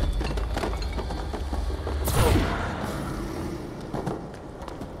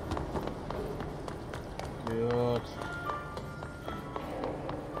 Dude.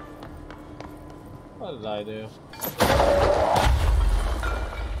 I do.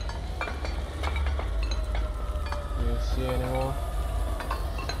 Do you see anyone?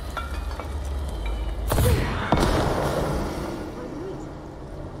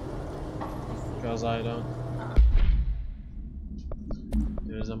 Because I don't.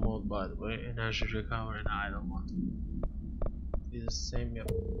 There's a mode, by the way, energy recovery, and I don't want. It's the same,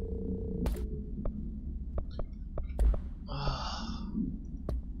 yep.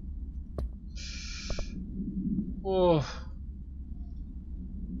 Oh.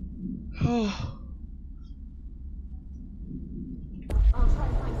 Oh. I'll try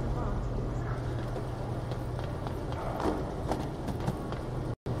to find some volunteers.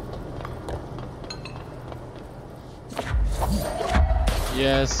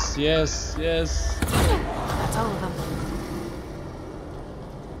 Yes, yes, yes. That's all of them.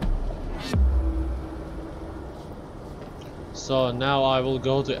 So now I will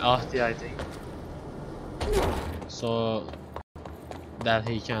go to Ahti, I think. So that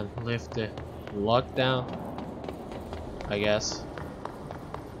he can lift the lockdown, I guess.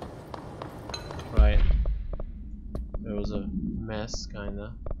 Right. There was a mess,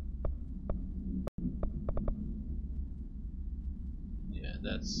 kinda. Yeah,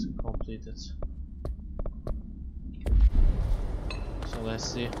 that's completed. So let's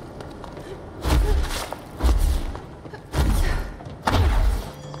see.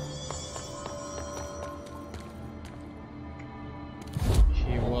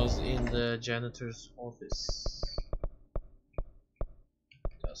 He was in the janitor's office.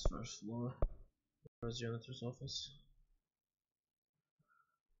 That's first floor. Where's janitor's office?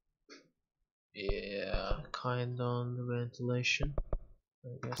 Yeah, kinda on the ventilation,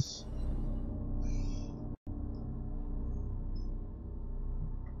 I guess.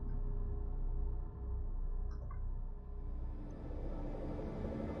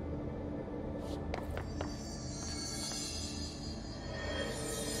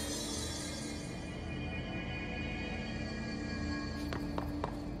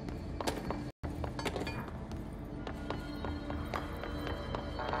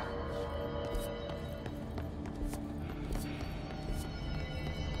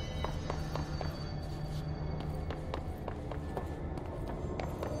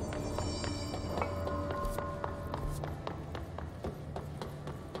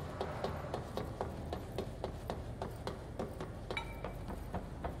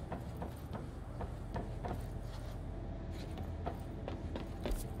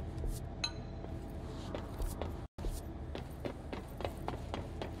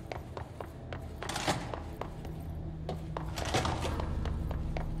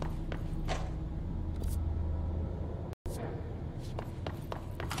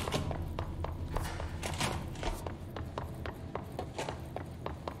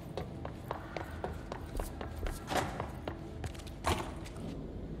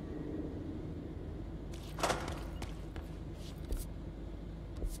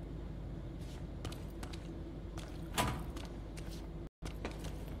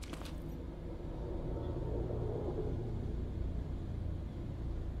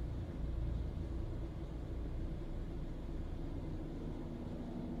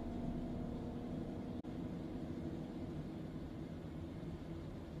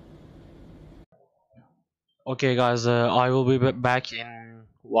 Okay guys, I will be back in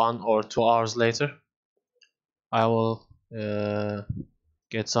 1 or 2 hours later. I will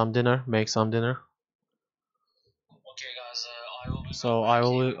get some dinner, make some dinner. Okay guys,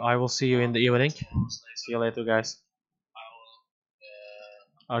 I will see you in the evening. See you later guys.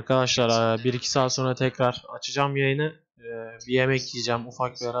 Arkadaşlar 1-2 saat sonra tekrar açacağım yayını. Bir yemek yiyeceğim,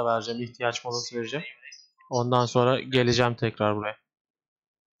 ufak bir ara vereceğim, ihtiyaç molası vereceğim. Ondan sonra geleceğim tekrar buraya.